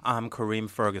 I'm Kareem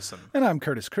Ferguson. And I'm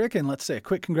Curtis Crick, and let's say a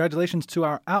quick congratulations to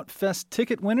our Outfest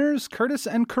ticket winners, Curtis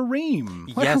and Kareem.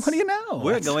 Yes. What do you know?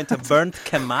 We're going to Burnt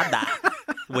Quemada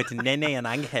with Nene and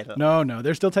Angel. No,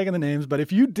 they're still taking the names, but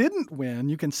if you didn't win,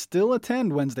 you can still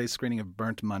attend Wednesday's screening of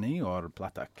Burnt Money or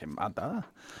Plata Quemada.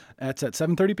 It's at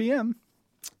 7:30 p.m.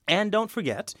 And don't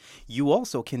forget, you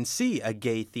also can see a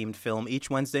gay-themed film each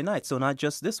Wednesday night. So not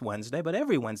just this Wednesday, but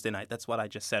every Wednesday night. That's what I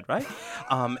just said, right?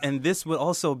 And this will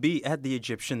also be at the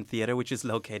Egyptian Theater, which is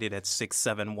located at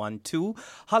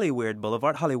 6712 Hollywood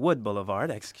Boulevard.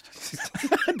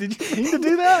 Did you mean to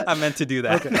do that? I meant to do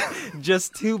that. Okay.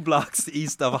 Just 2 blocks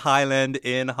east of Highland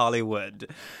in Hollywood.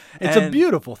 It's a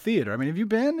beautiful theater. I mean, have you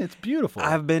been? It's beautiful.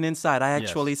 I've been inside. I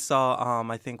actually saw,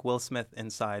 I think, Will Smith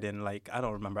inside in, I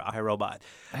don't remember, iRobot.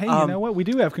 Hey, you know what? We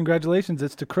do have congratulations.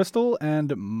 It's to Crystal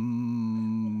and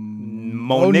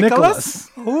Mo Nicholas?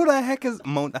 Who the heck is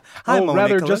Mo? Hi, Mo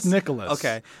rather Nicholas. just Nicholas.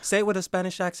 Okay. Say it with a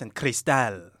Spanish accent.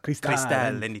 Cristal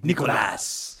and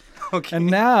Nicolas. Okay. And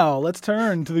now let's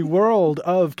turn to the world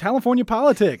of California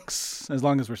politics. As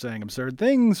long as we're saying absurd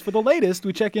things, for the latest,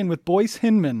 we check in with Boyce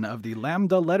Hinman of the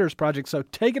Lamdba Letter Project. So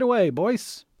take it away,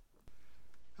 Boyce.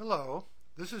 Hello,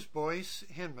 this is Boyce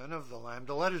Hinman of the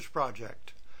Lamdba Letters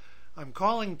Project. I'm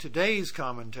calling today's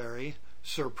commentary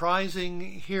Surprising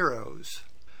Heroes.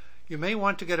 You may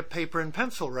want to get a paper and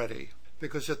pencil ready,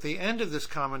 because at the end of this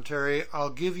commentary,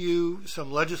 I'll give you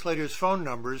some legislators' phone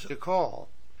numbers to call.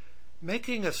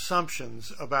 Making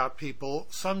assumptions about people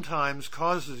sometimes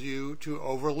causes you to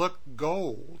overlook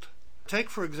gold. Take,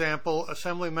 for example,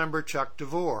 Assemblymember Chuck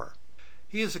DeVore.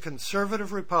 He is a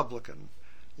conservative Republican.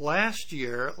 Last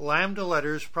year, Lamdba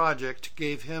Letters Project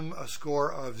gave him a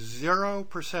score of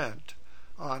 0%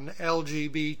 on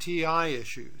LGBTI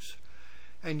issues.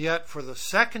 And yet, for the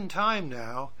second time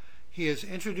now, he has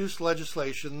introduced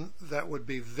legislation that would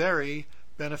be very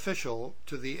beneficial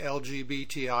to the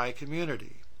LGBTI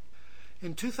community.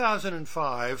 In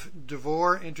 2005,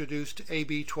 DeVore introduced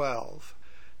AB 12.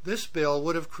 This bill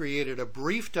would have created a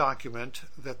brief document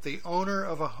that the owner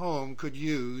of a home could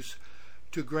use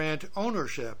to grant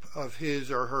ownership of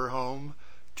his or her home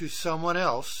to someone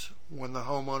else when the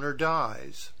homeowner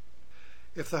dies.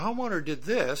 If the homeowner did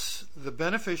this, the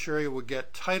beneficiary would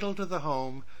get title to the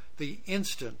home the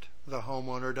instant the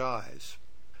homeowner dies.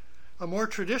 A more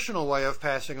traditional way of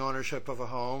passing ownership of a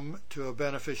home to a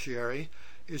beneficiary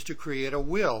is to create a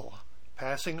will,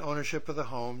 passing ownership of the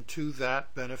home to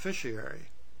that beneficiary.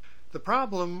 The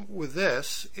problem with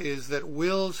this is that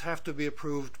wills have to be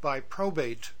approved by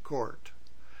probate court.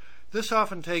 This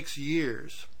often takes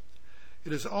years.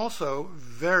 It is also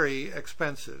very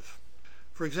expensive.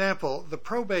 For example, the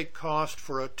probate cost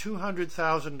for a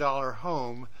 $200,000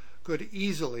 home could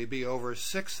easily be over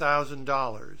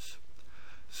 $6,000.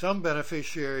 Some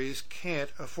beneficiaries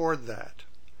can't afford that.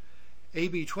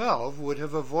 AB 12 would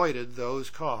have avoided those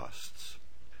costs.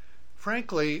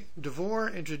 Frankly, DeVore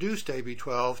introduced AB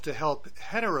 12 to help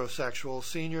heterosexual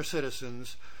senior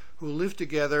citizens who live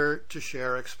together to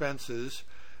share expenses,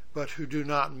 but who do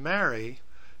not marry,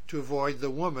 to avoid the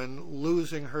woman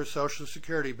losing her Social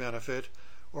Security benefit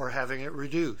or having it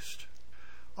reduced.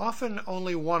 Often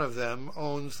only one of them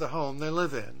owns the home they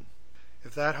live in.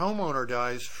 If that homeowner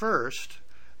dies first,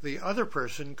 the other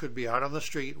person could be out on the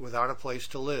street without a place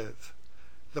to live.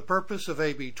 The purpose of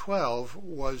AB 12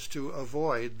 was to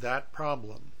avoid that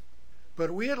problem.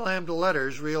 But we at Lambda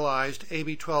Letters realized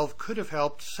AB 12 could have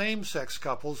helped same-sex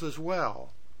couples as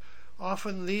well.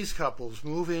 Often these couples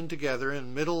move in together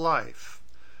in middle life.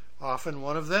 Often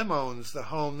one of them owns the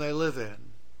home they live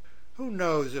in. Who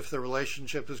knows if the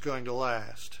relationship is going to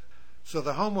last? So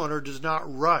the homeowner does not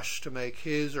rush to make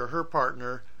his or her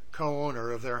partner co-owner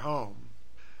of their home.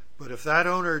 But if that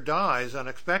owner dies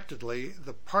unexpectedly,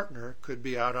 the partner could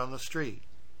be out on the street.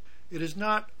 It is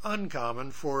not uncommon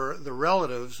for the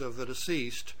relatives of the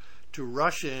deceased to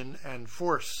rush in and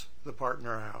force the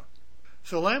partner out.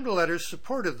 So Lambda Letters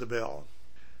supported the bill.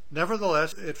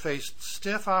 Nevertheless, it faced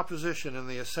stiff opposition in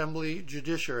the Assembly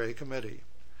Judiciary Committee.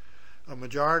 A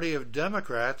majority of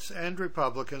Democrats and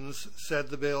Republicans said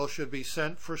the bill should be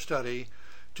sent for study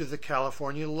to the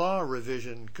California Law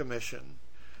Revision Commission,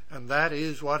 and that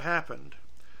is what happened.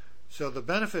 So the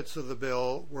benefits of the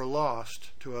bill were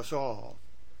lost to us all.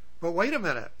 But wait a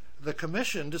minute, the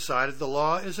commission decided the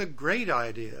law is a great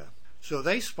idea, so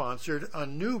they sponsored a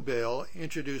new bill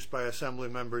introduced by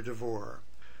Assemblymember DeVore.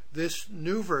 This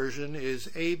new version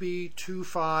is AB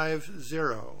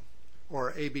 250,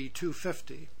 or AB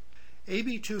 250.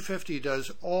 AB 250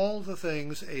 does all the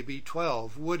things AB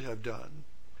 12 would have done.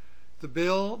 The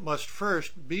bill must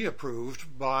first be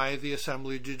approved by the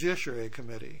Assembly Judiciary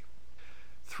Committee.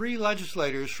 3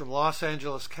 legislators from Los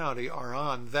Angeles County are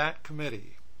on that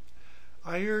committee.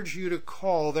 I urge you to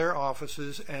call their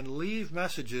offices and leave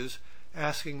messages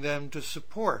asking them to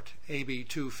support AB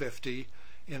 250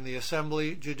 in the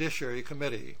Assembly Judiciary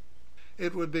Committee.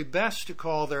 It would be best to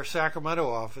call their Sacramento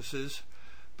offices,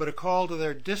 but a call to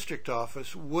their district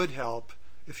office would help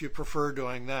if you prefer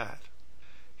doing that.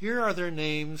 Here are their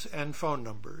names and phone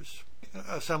numbers.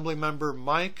 Assemblymember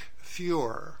Mike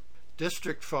Fuhr,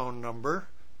 district phone number,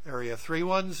 area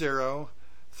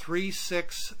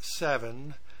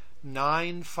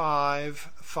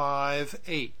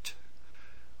 310-367-9558.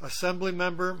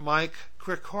 Assemblymember Mike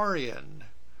Krikorian,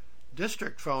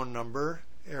 district phone number,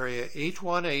 area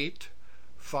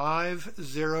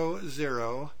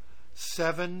 818-500-7139.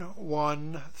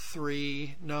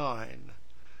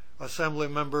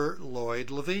 Assemblymember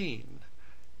Lloyd Levine,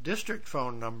 district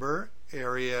phone number,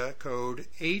 area code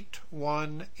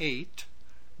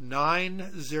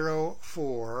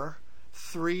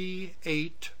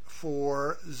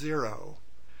 818-904-3840.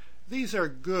 These are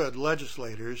good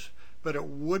legislators, but it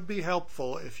would be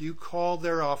helpful if you called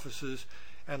their offices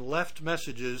and left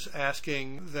messages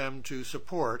asking them to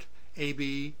support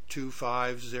AB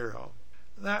 250.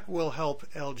 That will help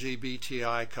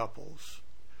LGBTI couples.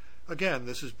 Again,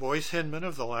 this is Boyce Hinman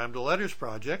of the Lambda Letters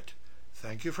Project.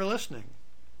 Thank you for listening.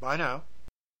 Bye now.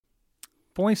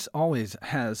 Boyce always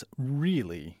has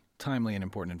really timely and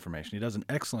important information. He does an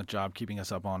excellent job keeping us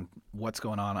up on what's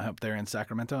going on up there in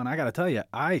Sacramento. And I got to tell you,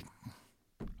 I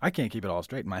can't keep it all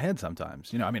straight in my head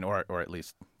sometimes. Or at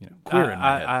least clear in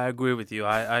my head. I agree with you.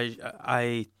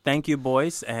 I thank you,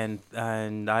 Boyce, and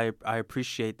I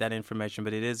appreciate that information.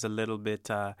 But it is a little bit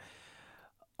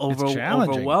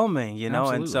overwhelming,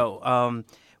 Absolutely. And so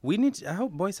we need to, I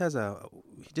hope Boyce has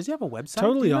does he have a website?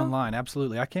 Totally online,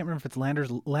 absolutely. I can't remember if it's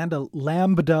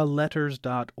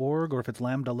lambdaletters.org or if it's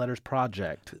Lambda Letters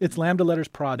Project. It's Lambda Letters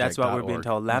Project. That's what we're being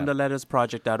told,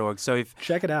 lambdalettersproject.org. So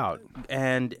check it out.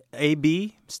 And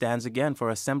AB stands again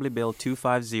for Assembly Bill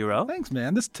 250. Thanks,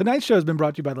 man. Tonight's show has been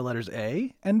brought to you by the letters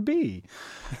A and B.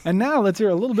 And now let's hear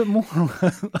a little bit more.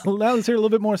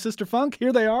 Sister Funk.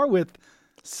 Here they are with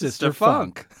Sister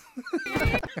Funk.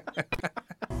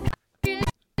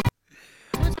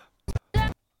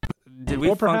 Did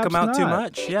we funk them out too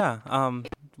much? Yeah.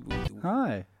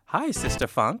 Hi, Sister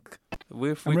Funk.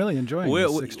 I'm really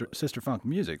enjoying Sister Funk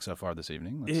music so far this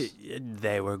evening.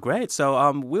 They were great.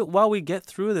 So while we get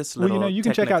through this little you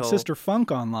can check out Sister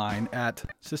Funk online at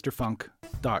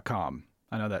sisterfunk.com.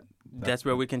 I know that. That's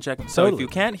where we can check. So if you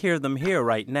can't hear them here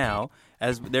right now,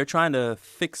 as they're trying to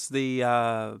fix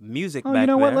the music back there. You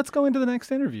know what? Let's go into the next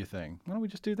interview thing. Why don't we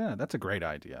just do that? That's a great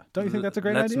idea. Don't you think that's a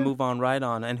great idea? Let's move on right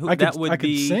on. And I could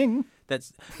sing.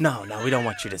 No, we don't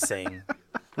want you to sing.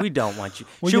 We don't want you.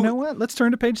 Well, you know what? Let's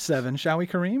turn to page 7, shall we,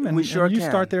 Kareem? And we sure you can.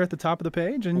 Start there at the top of the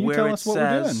page, and you tell us what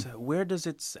we're doing. Where does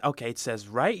it? Okay, it says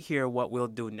right here what we'll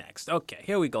do next. Okay,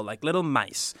 here we go, like little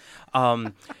mice.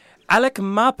 Alec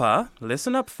Mapa,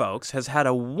 listen up, folks, has had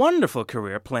a wonderful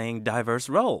career playing diverse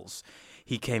roles.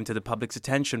 He came to the public's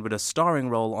attention with a starring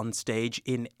role on stage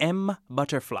in M.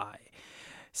 Butterfly.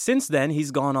 Since then,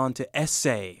 he's gone on to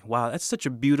essay. Wow, that's such a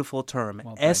beautiful term,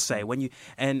 essay. When you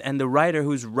and the writer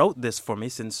who's wrote this for me,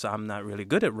 since I'm not really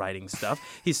good at writing stuff,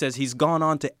 he says he's gone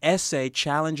on to essay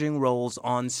challenging roles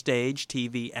on stage,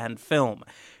 TV, and film.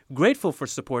 Grateful for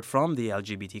support from the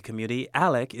LGBT community,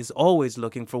 Alec is always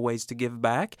looking for ways to give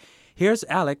back. Here's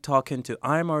Alec talking to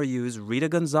IMRU's Rita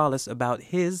Gonzalez about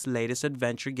his latest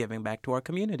adventure giving back to our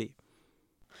community.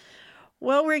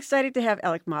 Well, we're excited to have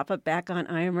Alec Mapa back on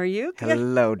IMRU.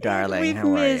 Hello, darling. We've How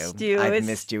are missed you. I've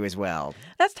missed you as well.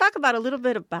 Let's talk about a little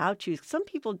bit about you. Some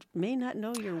people may not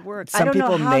know your work. Some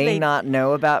people may not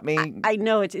know about me. I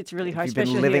know it's really hard. You've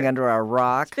been living under a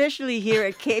rock. Especially here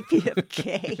at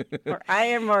KPFK or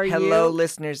IMRU. Hello,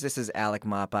 listeners. This is Alec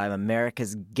Mapa. I'm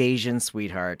America's Gaysian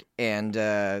sweetheart, and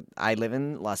I live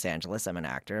in Los Angeles. I'm an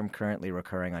actor. I'm currently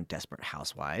recurring on Desperate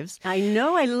Housewives. I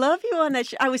know. I love you on that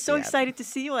show. I was so excited to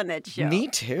see you on that show. Me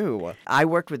too. I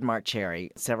worked with Mark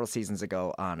Cherry several seasons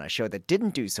ago on a show that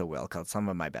didn't do so well called Some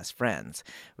of My Best Friends,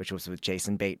 which was with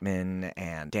Jason Bateman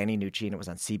and Danny Nucci, and it was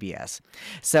on CBS.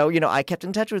 So, I kept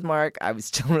in touch with Mark. I was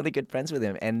still really good friends with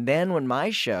him. And then when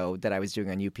my show that I was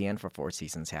doing on UPN for 4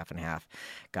 seasons, half and half,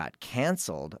 got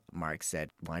canceled, Mark said,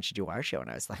 "Why don't you do our show?" And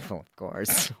I was like, well, of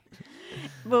course.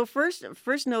 Well,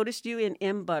 first noticed you in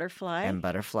M. Butterfly. M.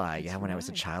 Butterfly, when I was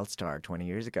a child star 20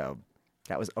 years ago.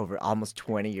 That was over almost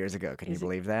 20 years ago. Can you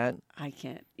believe that? I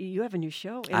can't. You have a new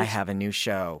show. I have a new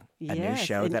show. Yes, a new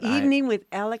show an evening with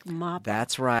Alec Mapa.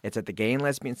 That's right. It's at the Gay and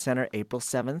Lesbian Center, April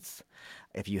 7th.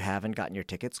 If you haven't gotten your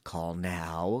tickets, call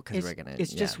now because we're gonna.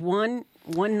 It's just one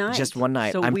night. Just one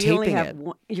night. So I'm we taping only have it.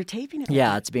 You're taping it.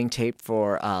 Yeah, it's being taped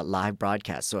for live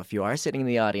broadcast. So if you are sitting in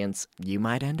the audience, you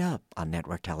might end up on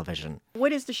network television.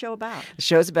 What is the show about? The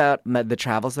show's about the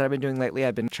travels that I've been doing lately.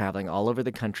 I've been traveling all over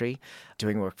the country,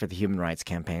 doing work for the Human Rights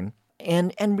Campaign.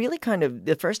 And really kind of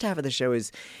the first half of the show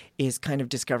is kind of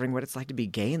discovering what it's like to be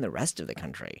gay in the rest of the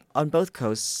country. On both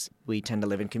coasts, we tend to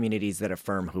live in communities that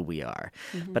affirm who we are.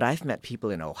 Mm-hmm. But I've met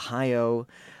people in Ohio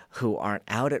who aren't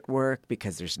out at work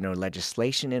because there's no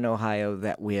legislation in Ohio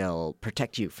that will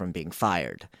protect you from being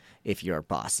fired if your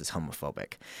boss is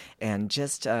homophobic. And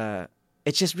just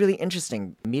it's just really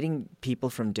interesting meeting people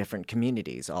from different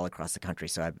communities all across the country.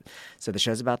 So the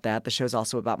show's about that. The show's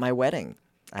also about my wedding.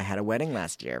 I had a wedding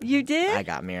last year. You did? I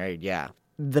got married, yeah.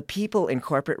 The people in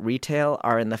corporate retail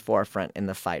are in the forefront in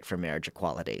the fight for marriage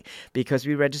equality because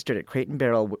we registered at Crate &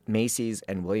 Barrel, Macy's,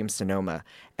 and Williams-Sonoma,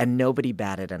 and nobody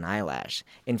batted an eyelash.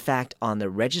 In fact, on the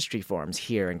registry forms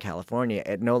here in California,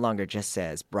 it no longer just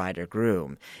says bride or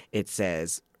groom. It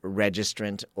says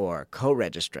registrant or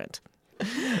co-registrant.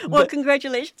 Well,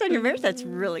 congratulations on your marriage. That's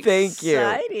really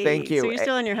exciting. Thank you. So you're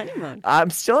still on your honeymoon.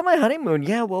 I'm still on my honeymoon.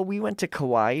 Yeah, well, we went to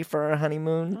Kauai for our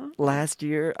honeymoon last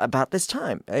year about this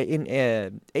time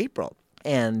in April.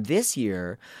 And this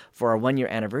year, for our 1-year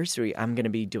anniversary, I'm going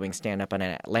to be doing stand-up on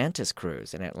an Atlantis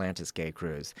cruise, an Atlantis gay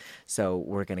cruise. So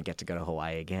we're going to get to go to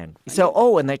Hawaii again.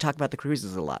 So, and they talk about the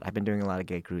cruises a lot. I've been doing a lot of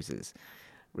gay cruises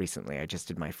recently. I just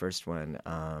did my first one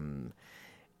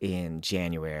in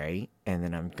January, and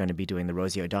then I'm going to be doing the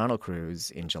Rosie O'Donnell cruise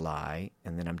in July,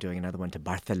 and then I'm doing another one to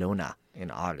Barcelona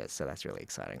in August, so that's really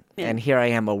exciting. Yeah. And here I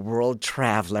am, a world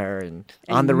traveler, and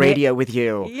on the radio with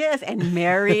you. Yes, and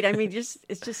married. I mean,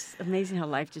 it's just amazing how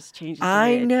life just changes.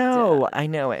 I know,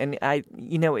 and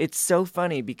it's so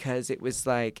funny because it was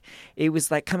like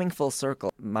coming full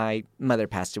circle. My mother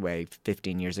passed away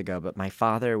 15 years ago, but my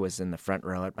father was in the front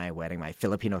row at my wedding, my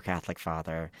Filipino Catholic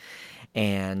father,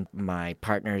 and my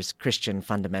partner's Christian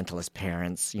fundamentalist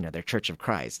parents, they're Church of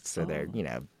Christ, so they're,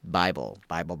 Bible,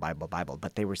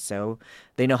 but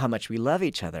they know how much we love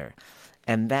each other.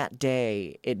 And that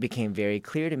day, it became very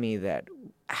clear to me that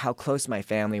how close my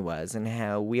family was and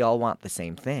how we all want the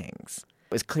same things.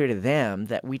 It was clear to them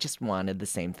that we just wanted the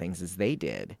same things as they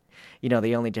did.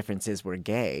 The only difference is we're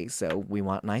gay, so we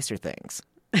want nicer things.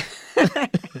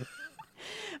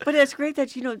 But it's great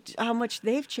that how much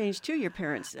they've changed too, your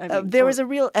parents. There was a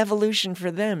real evolution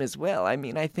for them as well. I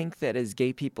mean, I think that as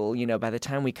gay people, by the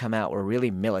time we come out, we're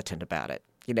really militant about it.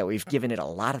 We've given it a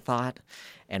lot of thought,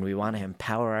 and we want to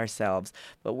empower ourselves,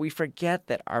 but we forget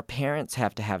that our parents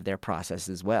have to have their process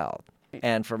as well.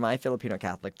 And for my Filipino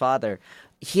Catholic father,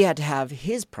 he had to have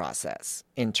his process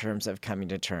in terms of coming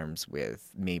to terms with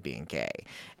me being gay.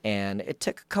 And it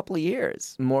took a couple of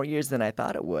years, more years than I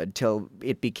thought it would, till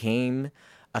it became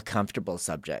a comfortable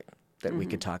subject. that we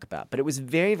could talk about. But it was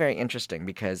very, very interesting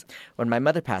because when my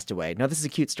mother passed away, no, this is a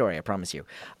cute story, I promise you.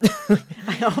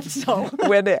 I hope so.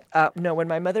 When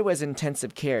my mother was in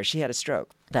intensive care, she had a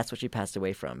stroke. That's what she passed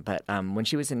away from. But when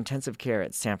she was in intensive care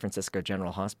at San Francisco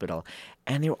General Hospital,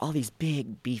 and there were all these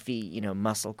big, beefy,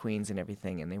 muscle queens and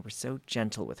everything, and they were so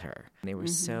gentle with her. And they were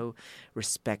so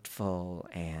respectful,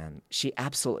 and she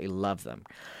absolutely loved them.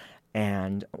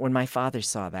 And when my father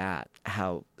saw that,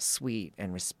 how sweet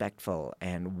and respectful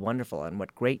and wonderful and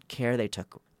what great care they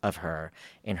took of her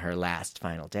in her last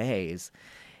final days,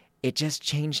 it just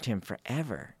changed him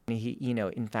forever. He,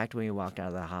 in fact, when he walked out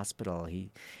of the hospital,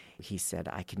 he said,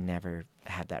 I can never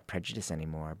have that prejudice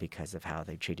anymore because of how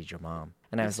they treated your mom.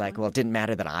 And I was like, well, it didn't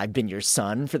matter that I've been your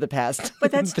son for the past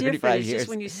But that's 35 different. It's years. just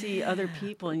when you see other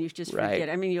people and you just Right. forget.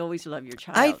 I mean, you always love your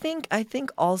child. I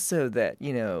think also that,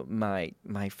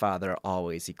 my father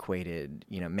always equated,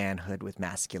 manhood with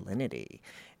masculinity.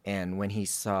 And when he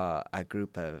saw a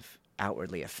group of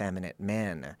outwardly effeminate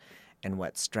men and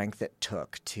what strength it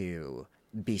took to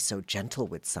be so gentle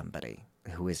with somebody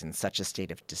who is in such a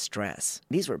state of distress.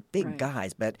 These were big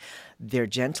guys, but their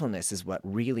gentleness is what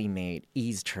really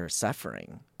eased her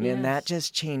suffering. And that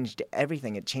just changed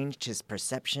everything. It changed his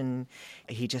perception.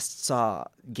 He just saw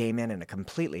gay men in a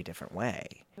completely different way.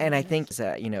 And I think,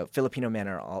 Filipino men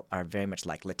are very much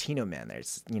like Latino men.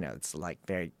 There's, it's like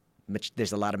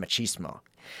there's a lot of machismo.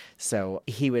 So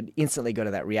he would instantly go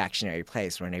to that reactionary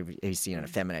place whenever he sees an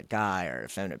effeminate guy or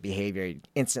effeminate behavior, he'd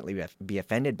instantly be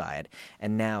offended by it.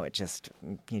 And now it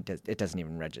doesn't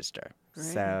even register. Right.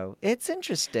 So it's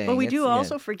interesting. But we do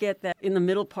also forget that in the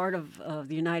middle part of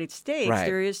the United States, Right.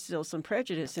 there is still some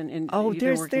prejudice. And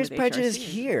There's prejudice HRC.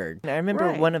 here. I remember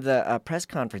Right. one of the press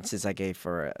conferences I gave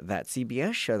for that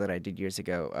CBS show that I did years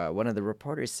ago. One of the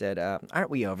reporters said,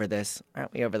 aren't we over this?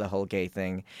 Aren't we over the whole gay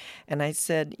thing? And I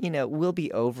said, we'll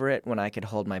be over it when I could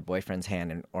hold my boyfriend's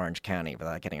hand in Orange County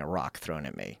without getting a rock thrown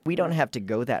at me. We don't have to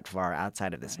go that far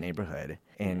outside of this neighborhood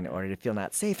in order to feel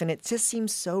not safe. And it just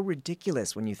seems so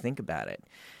ridiculous when you think about it,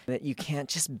 that you can't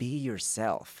just be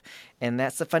yourself. And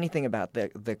that's the funny thing about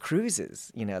the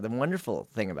cruises. The wonderful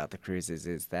thing about the cruises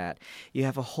is that you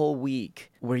have a whole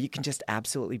week where you can just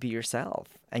absolutely be yourself.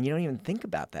 And you don't even think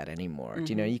about that anymore.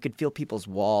 You could feel people's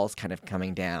walls kind of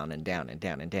coming down and down and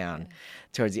down and down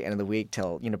towards the end of the week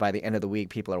till, by the end of the week,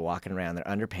 people are walking around in their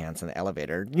underpants in the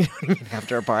elevator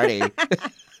after a party.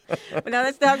 But now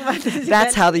let's talk about this.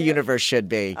 That's how the universe should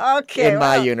be. Okay. In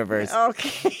my universe.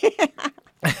 Okay.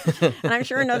 And I'm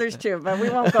sure in others too, but we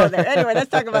won't go there. Anyway, let's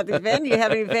talk about the event. You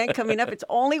have an event coming up. It's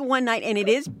only one night, and it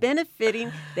is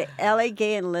benefiting the LA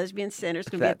Gay and Lesbian Center. It's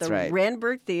going to be at the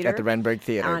Renberg Theater. At the Renberg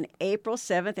Theater. On April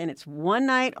 7th, and it's one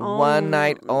night only. One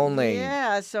night only.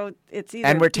 Yeah, so it's either.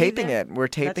 And we're taping it. We're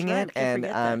taping That's right. it,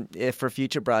 and for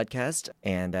future broadcast,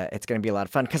 and it's going to be a lot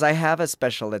of fun because I have a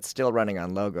special that's still running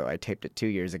on Logo. I taped it 2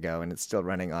 years ago, and it's still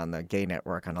running on the Gay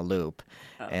Network on a loop,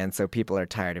 and so people are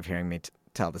tired of hearing me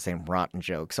tell the same rotten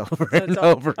jokes over and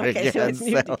over again. So it's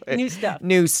new stuff.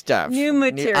 New stuff. New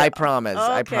material. I promise. Okay,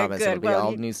 I promise. good. It'll be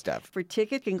all new stuff. For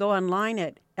tickets, you can go online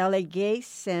at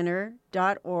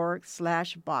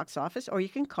lagaycenter.org/box office, or you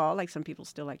can call, like some people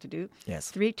still like to do.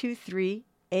 Yes.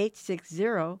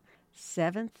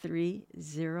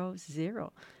 323-860-7300.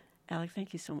 Alec,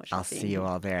 thank you so much. I'll for being see you here.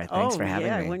 all there. Thanks for having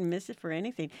me. I wouldn't miss it for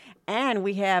anything. And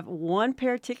we have one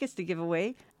pair of tickets to give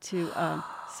away to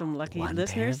some lucky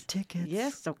listeners. Pair of tickets.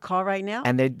 Yes, so call right now.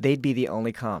 And they'd be the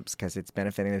only comps because it's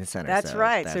benefiting the center. That's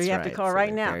right. So you have to call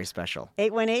right now. Very special.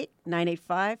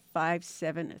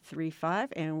 818-985-5735.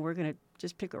 And we're going to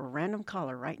just pick a random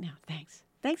caller right now. Thanks.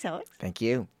 Thanks, Alex. Thank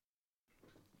you.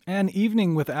 An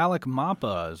Evening with Alec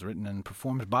Mapa is written and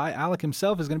performed by Alec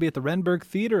himself. Is going to be at the Renberg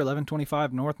Theater,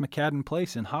 1125 North McCadden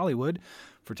Place in Hollywood.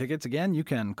 For tickets, again, you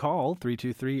can call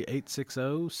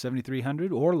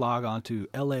 323-860-7300 or log on to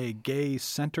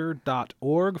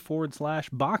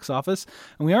lagaycenter.org/box office.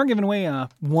 And we are giving away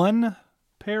one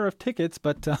pair of tickets,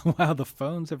 but wow, the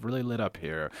phones have really lit up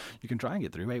here. You can try and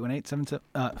get through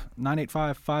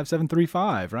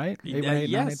 818-985-5735, right?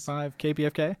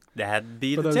 818-985-KPFK. That'd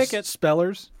be for the those ticket.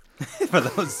 Spellers. For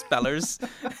those spellers,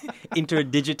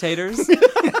 interdigitators.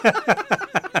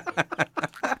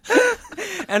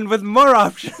 And with more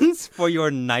options for your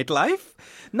nightlife,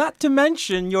 not to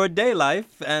mention your day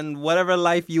life and whatever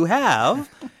life you have.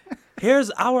 Here's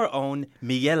our own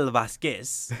Miguel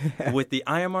Vasquez with the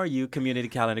IMRU Community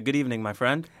Calendar. Good evening, my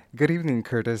friend. Good evening,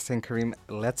 Curtis and Kareem.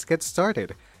 Let's get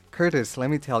started. Curtis,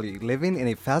 let me tell you, living in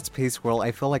a fast-paced world,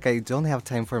 I feel like I don't have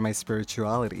time for my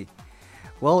spirituality.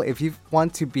 Well, if you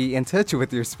want to be in touch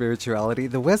with your spirituality,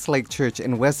 the Westlake Church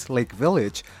in Westlake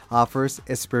Village offers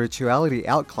a spirituality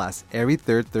out class every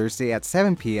third Thursday at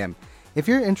 7 p.m. If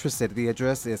you're interested, the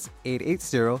address is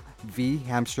 880 V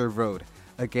Hampshire Road.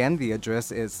 Again, the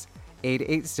address is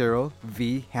 880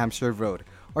 V Hampshire Road.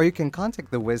 Or you can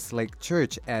contact the Westlake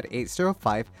Church at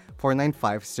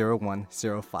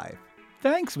 805-495-0105.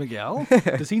 Thanks, Miguel.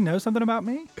 Does he know something about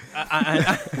me?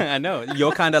 I know.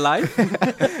 Your kind of life.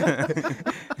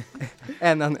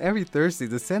 And on every Thursday,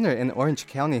 the center in Orange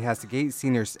County has gay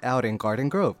seniors out in Garden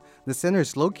Grove. The center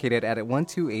is located at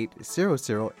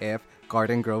 12800 F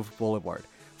Garden Grove Boulevard.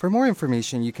 For more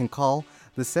information, you can call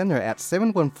the center at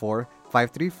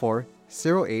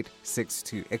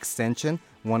 714-534-0862, extension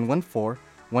 114.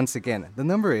 Once again, the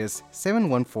number is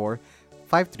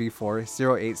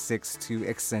 714-534-0862,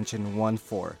 extension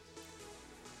 14.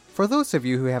 For those of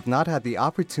you who have not had the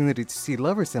opportunity to see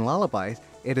Lovers and Lullabies,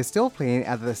 it is still playing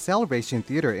at the Celebration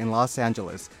Theater in Los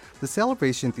Angeles. The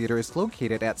Celebration Theater is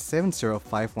located at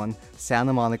 7051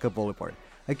 Santa Monica Boulevard.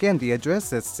 Again, the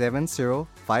address is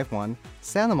 7051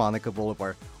 Santa Monica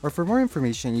Boulevard. Or for more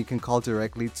information, you can call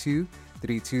directly to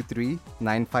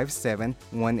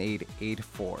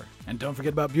 323-957-1884. And don't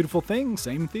forget about Beautiful Things,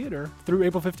 same theater, through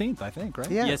April 15th, I think,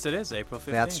 right? Yeah. Yes, it is April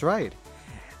 15th. That's right.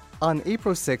 On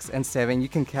April 6 and 7, you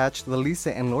can catch the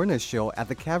Lisa and Lorna show at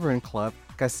the Cavern Club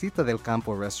Casita del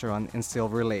Campo restaurant in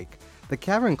Silver Lake. The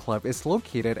Cavern Club is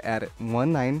located at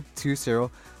 1920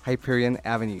 Hyperion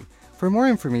Avenue. For more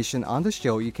information on the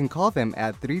show, you can call them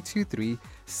at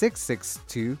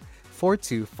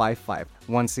 323-662-4255.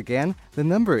 Once again, the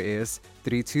number is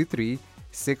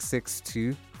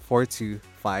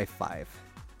 323-662-4255.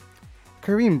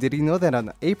 Kareem, did you know that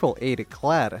on April 8,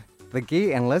 GLAAD, the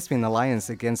Gay and Lesbian Alliance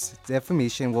Against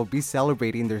Defamation, will be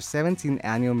celebrating their 17th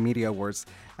Annual Media Awards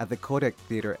at the Kodak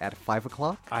Theater at 5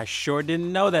 o'clock? I sure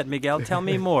didn't know that, Miguel. Tell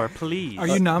me more, please. Are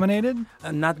you nominated?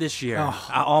 Not this year. Oh.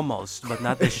 Almost, but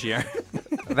not this year.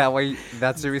 That way,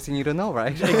 that's the reason you don't know,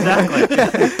 right? Exactly.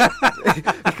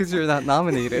 Because you're not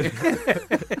nominated.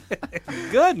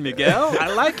 Good, Miguel.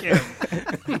 I like it.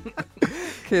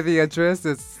 Okay, the address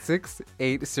is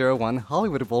 6801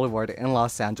 Hollywood Boulevard in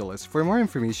Los Angeles. For more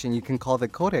information, you can call the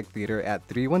Kodak Theater at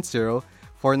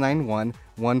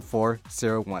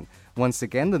 310-491-1401. Once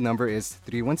again, the number is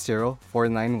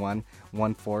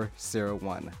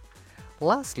 310-491-1401.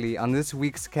 Lastly, on this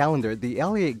week's calendar, the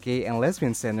LA Gay and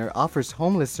Lesbian Center offers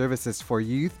homeless services for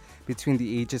youth between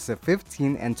the ages of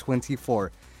 15 and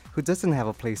 24 who doesn't have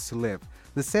a place to live.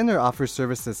 The center offers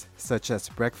services such as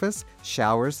breakfast,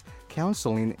 showers,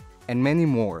 counseling, and many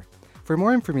more. For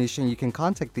more information, you can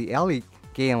contact the LA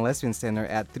Gay and Lesbian Center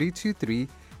at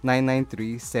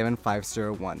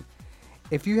 323-993-7501.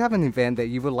 If you have an event that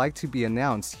you would like to be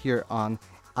announced here on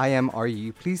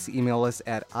IMRU, please email us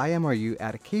at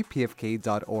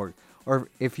imru@kpfk.org. Or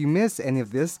if you miss any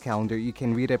of this calendar, you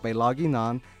can read it by logging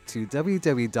on to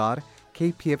www.kpfk.org.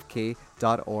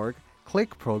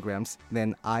 Click Programs,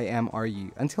 then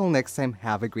IMRU. Until next time,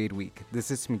 have a great week.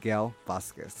 This is Miguel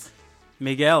Vasquez.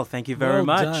 Miguel, thank you very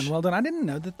much. Well done. I didn't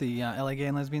know that the LA Gay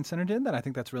and Lesbian Center did that. I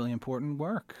think that's really important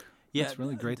work. Yeah, it's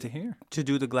really great to hear. To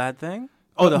do the GLAAD thing?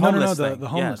 Oh, the homeless thing. The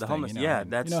homeless thing. thing. Yeah,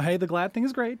 that's... hey, the GLAAD thing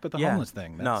is great, but the homeless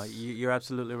thing. No, you're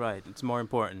absolutely right. It's more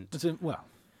important.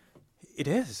 It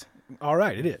is. All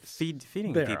right, it is.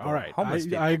 Feeding there, people. All right, homeless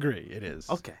people. I agree, it is.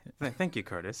 Okay, thank you,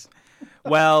 Curtis.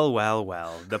 Well.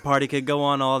 The party could go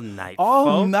on all night, All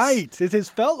folks. night. It has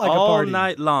felt like a party. All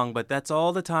night long, but that's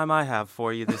all the time I have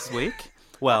for you this week.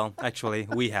 Well, actually,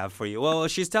 we have for you. Well,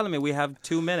 she's telling me we have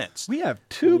 2 minutes. We have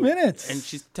 2 minutes. And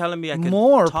she's telling me I can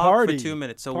more talk party. for 2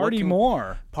 minutes. So party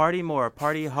more. Party more.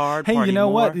 Party hard. Hey, party you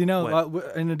know more.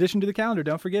 what? In addition to the calendar,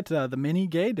 don't forget the mini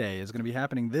gay day is going to be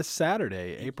happening this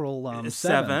Saturday, April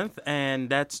 7th. And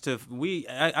that's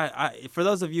for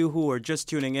those of you who are just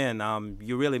tuning in,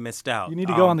 you really missed out. You need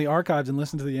to go on the archives and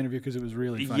listen to the interview because it was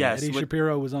really funny. Yes, Eddie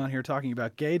Shapiro was on here talking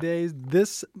about gay days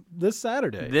this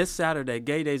Saturday. This Saturday,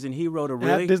 gay days, and he wrote a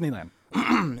really at Disneyland.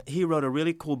 He wrote a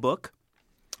really cool book,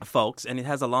 folks, and it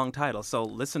has a long title, so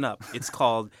listen up. It's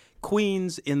called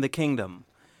Queens in the Kingdom,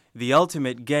 the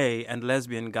ultimate gay and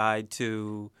lesbian guide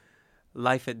to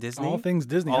life at Disney. All things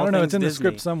Disney. I don't know, it's in the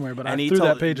script somewhere, but I threw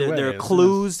that page away. There are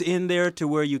clues in there to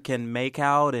where you can make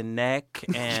out and neck.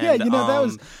 And, yeah, that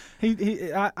was... I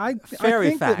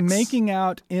think facts. that making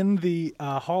out in the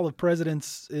Hall of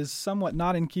Presidents is somewhat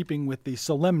not in keeping with the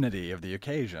solemnity of the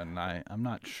occasion. I'm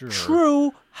not sure.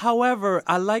 True. However,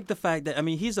 I like the fact that,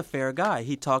 he's a fair guy.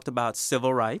 He talked about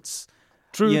civil rights,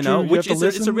 True, you know, true. which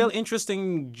it's a real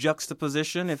interesting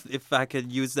juxtaposition, if I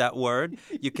could use that word.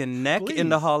 You can neck in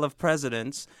the Hall of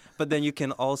Presidents, but then you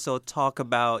can also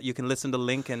you can listen to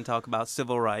Lincoln talk about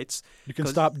civil rights. You can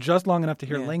stop just long enough to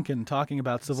hear Lincoln talking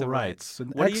about civil rights.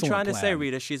 What are you trying to say,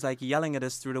 Rita? She's like yelling at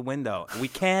us through the window. We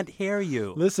can't hear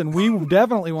you. Listen, we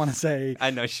definitely want to say...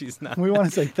 I know she's not. We want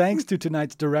to say thanks to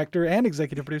tonight's director and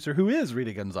executive producer, who is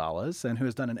Rita Gonzalez, and who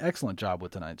has done an excellent job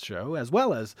with tonight's show, as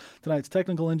well as tonight's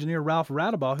technical engineer, Ralph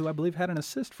Radabaugh, who I believe had an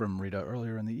assist from Rita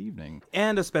earlier in the evening.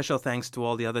 And a special thanks to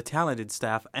all the other talented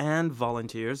staff and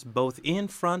volunteers, both in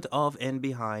front of and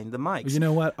behind the mics. Well, you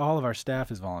know what? All of our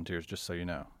staff is volunteers, just so you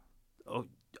know.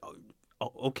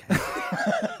 Oh, okay.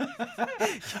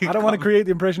 I don't want to create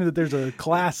the impression that there's a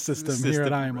class system here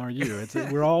at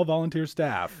IMRU. We're all volunteer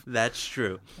staff. That's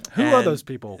true. Who are those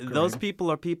people? Those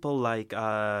people are people like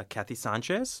Kathy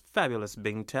Sanchez, Fabulous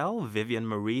Bingtel, Vivian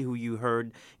Marie, who you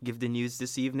heard give the news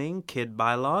this evening, Kid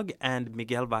Bylog, and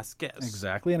Miguel Vasquez.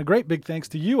 Exactly. And a great big thanks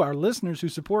to you, our listeners who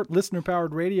support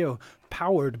listener-powered radio,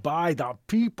 powered by the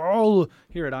people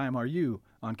here at IMRU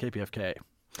on KPFK.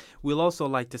 We would also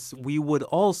like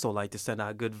to send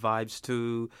out good vibes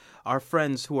to our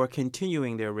friends who are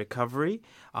continuing their recovery.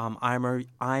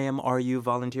 IMRU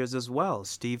volunteers as well,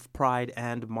 Steve Pride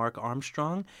and Mark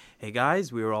Armstrong. Hey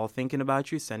guys, we were all thinking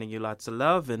about you, sending you lots of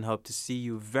love, and hope to see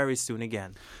you very soon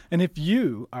again. And if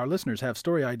you, our listeners, have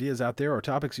story ideas out there or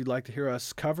topics you'd like to hear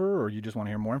us cover, or you just want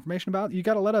to hear more information about, you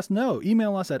got to let us know.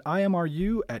 Email us at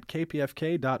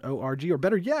imru@kpfk.org, or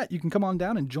better yet, you can come on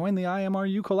down and join the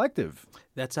IMRU Collective.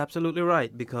 That's absolutely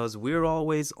right, because we're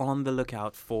always on the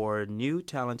lookout for new,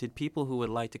 talented people who would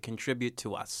like to contribute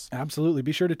to us. Absolutely.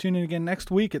 Be sure to tune in again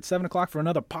next week at 7 o'clock for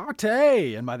another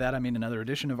party. And by that, I mean another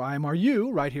edition of IMRU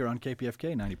right here on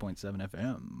KPFK 90.7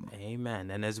 FM. Amen.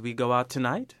 And as we go out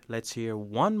tonight, let's hear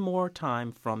one more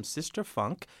time from Sister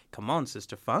Funk. Come on,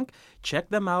 Sister Funk. Check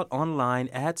them out online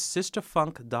at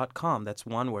sisterfunk.com. That's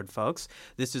one word, folks.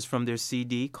 This is from their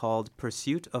CD called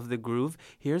Pursuit of the Groove.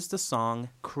 Here's the song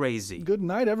Crazy. Good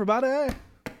night, everybody.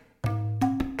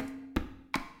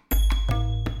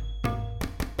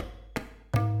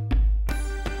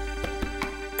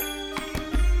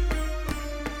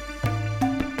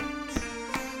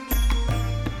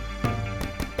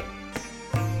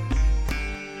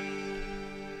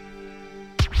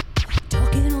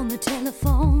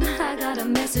 Telephone, I got a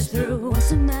message through. What's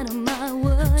the matter, my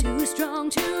word? Too strong,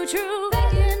 too true.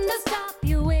 Begging to stop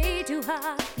you way too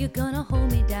high. You're gonna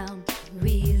hold me down.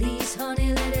 Release,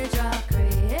 honey, let it drop.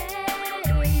 Crazy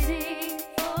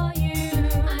for you.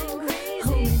 I'm crazy.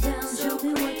 Hold me down, show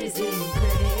me what to do.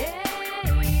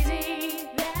 Crazy,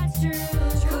 that's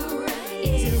true.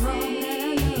 Is it wrong that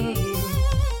I love you?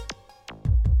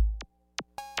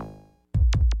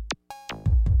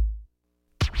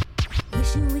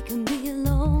 Wishing we can be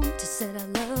alone to set our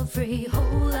love free.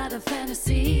 Whole lot of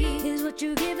fantasy is what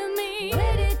you're giving me.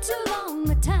 Waited too long,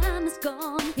 the time is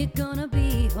gone. You're gonna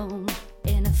be home,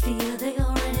 and I feel they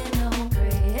already know.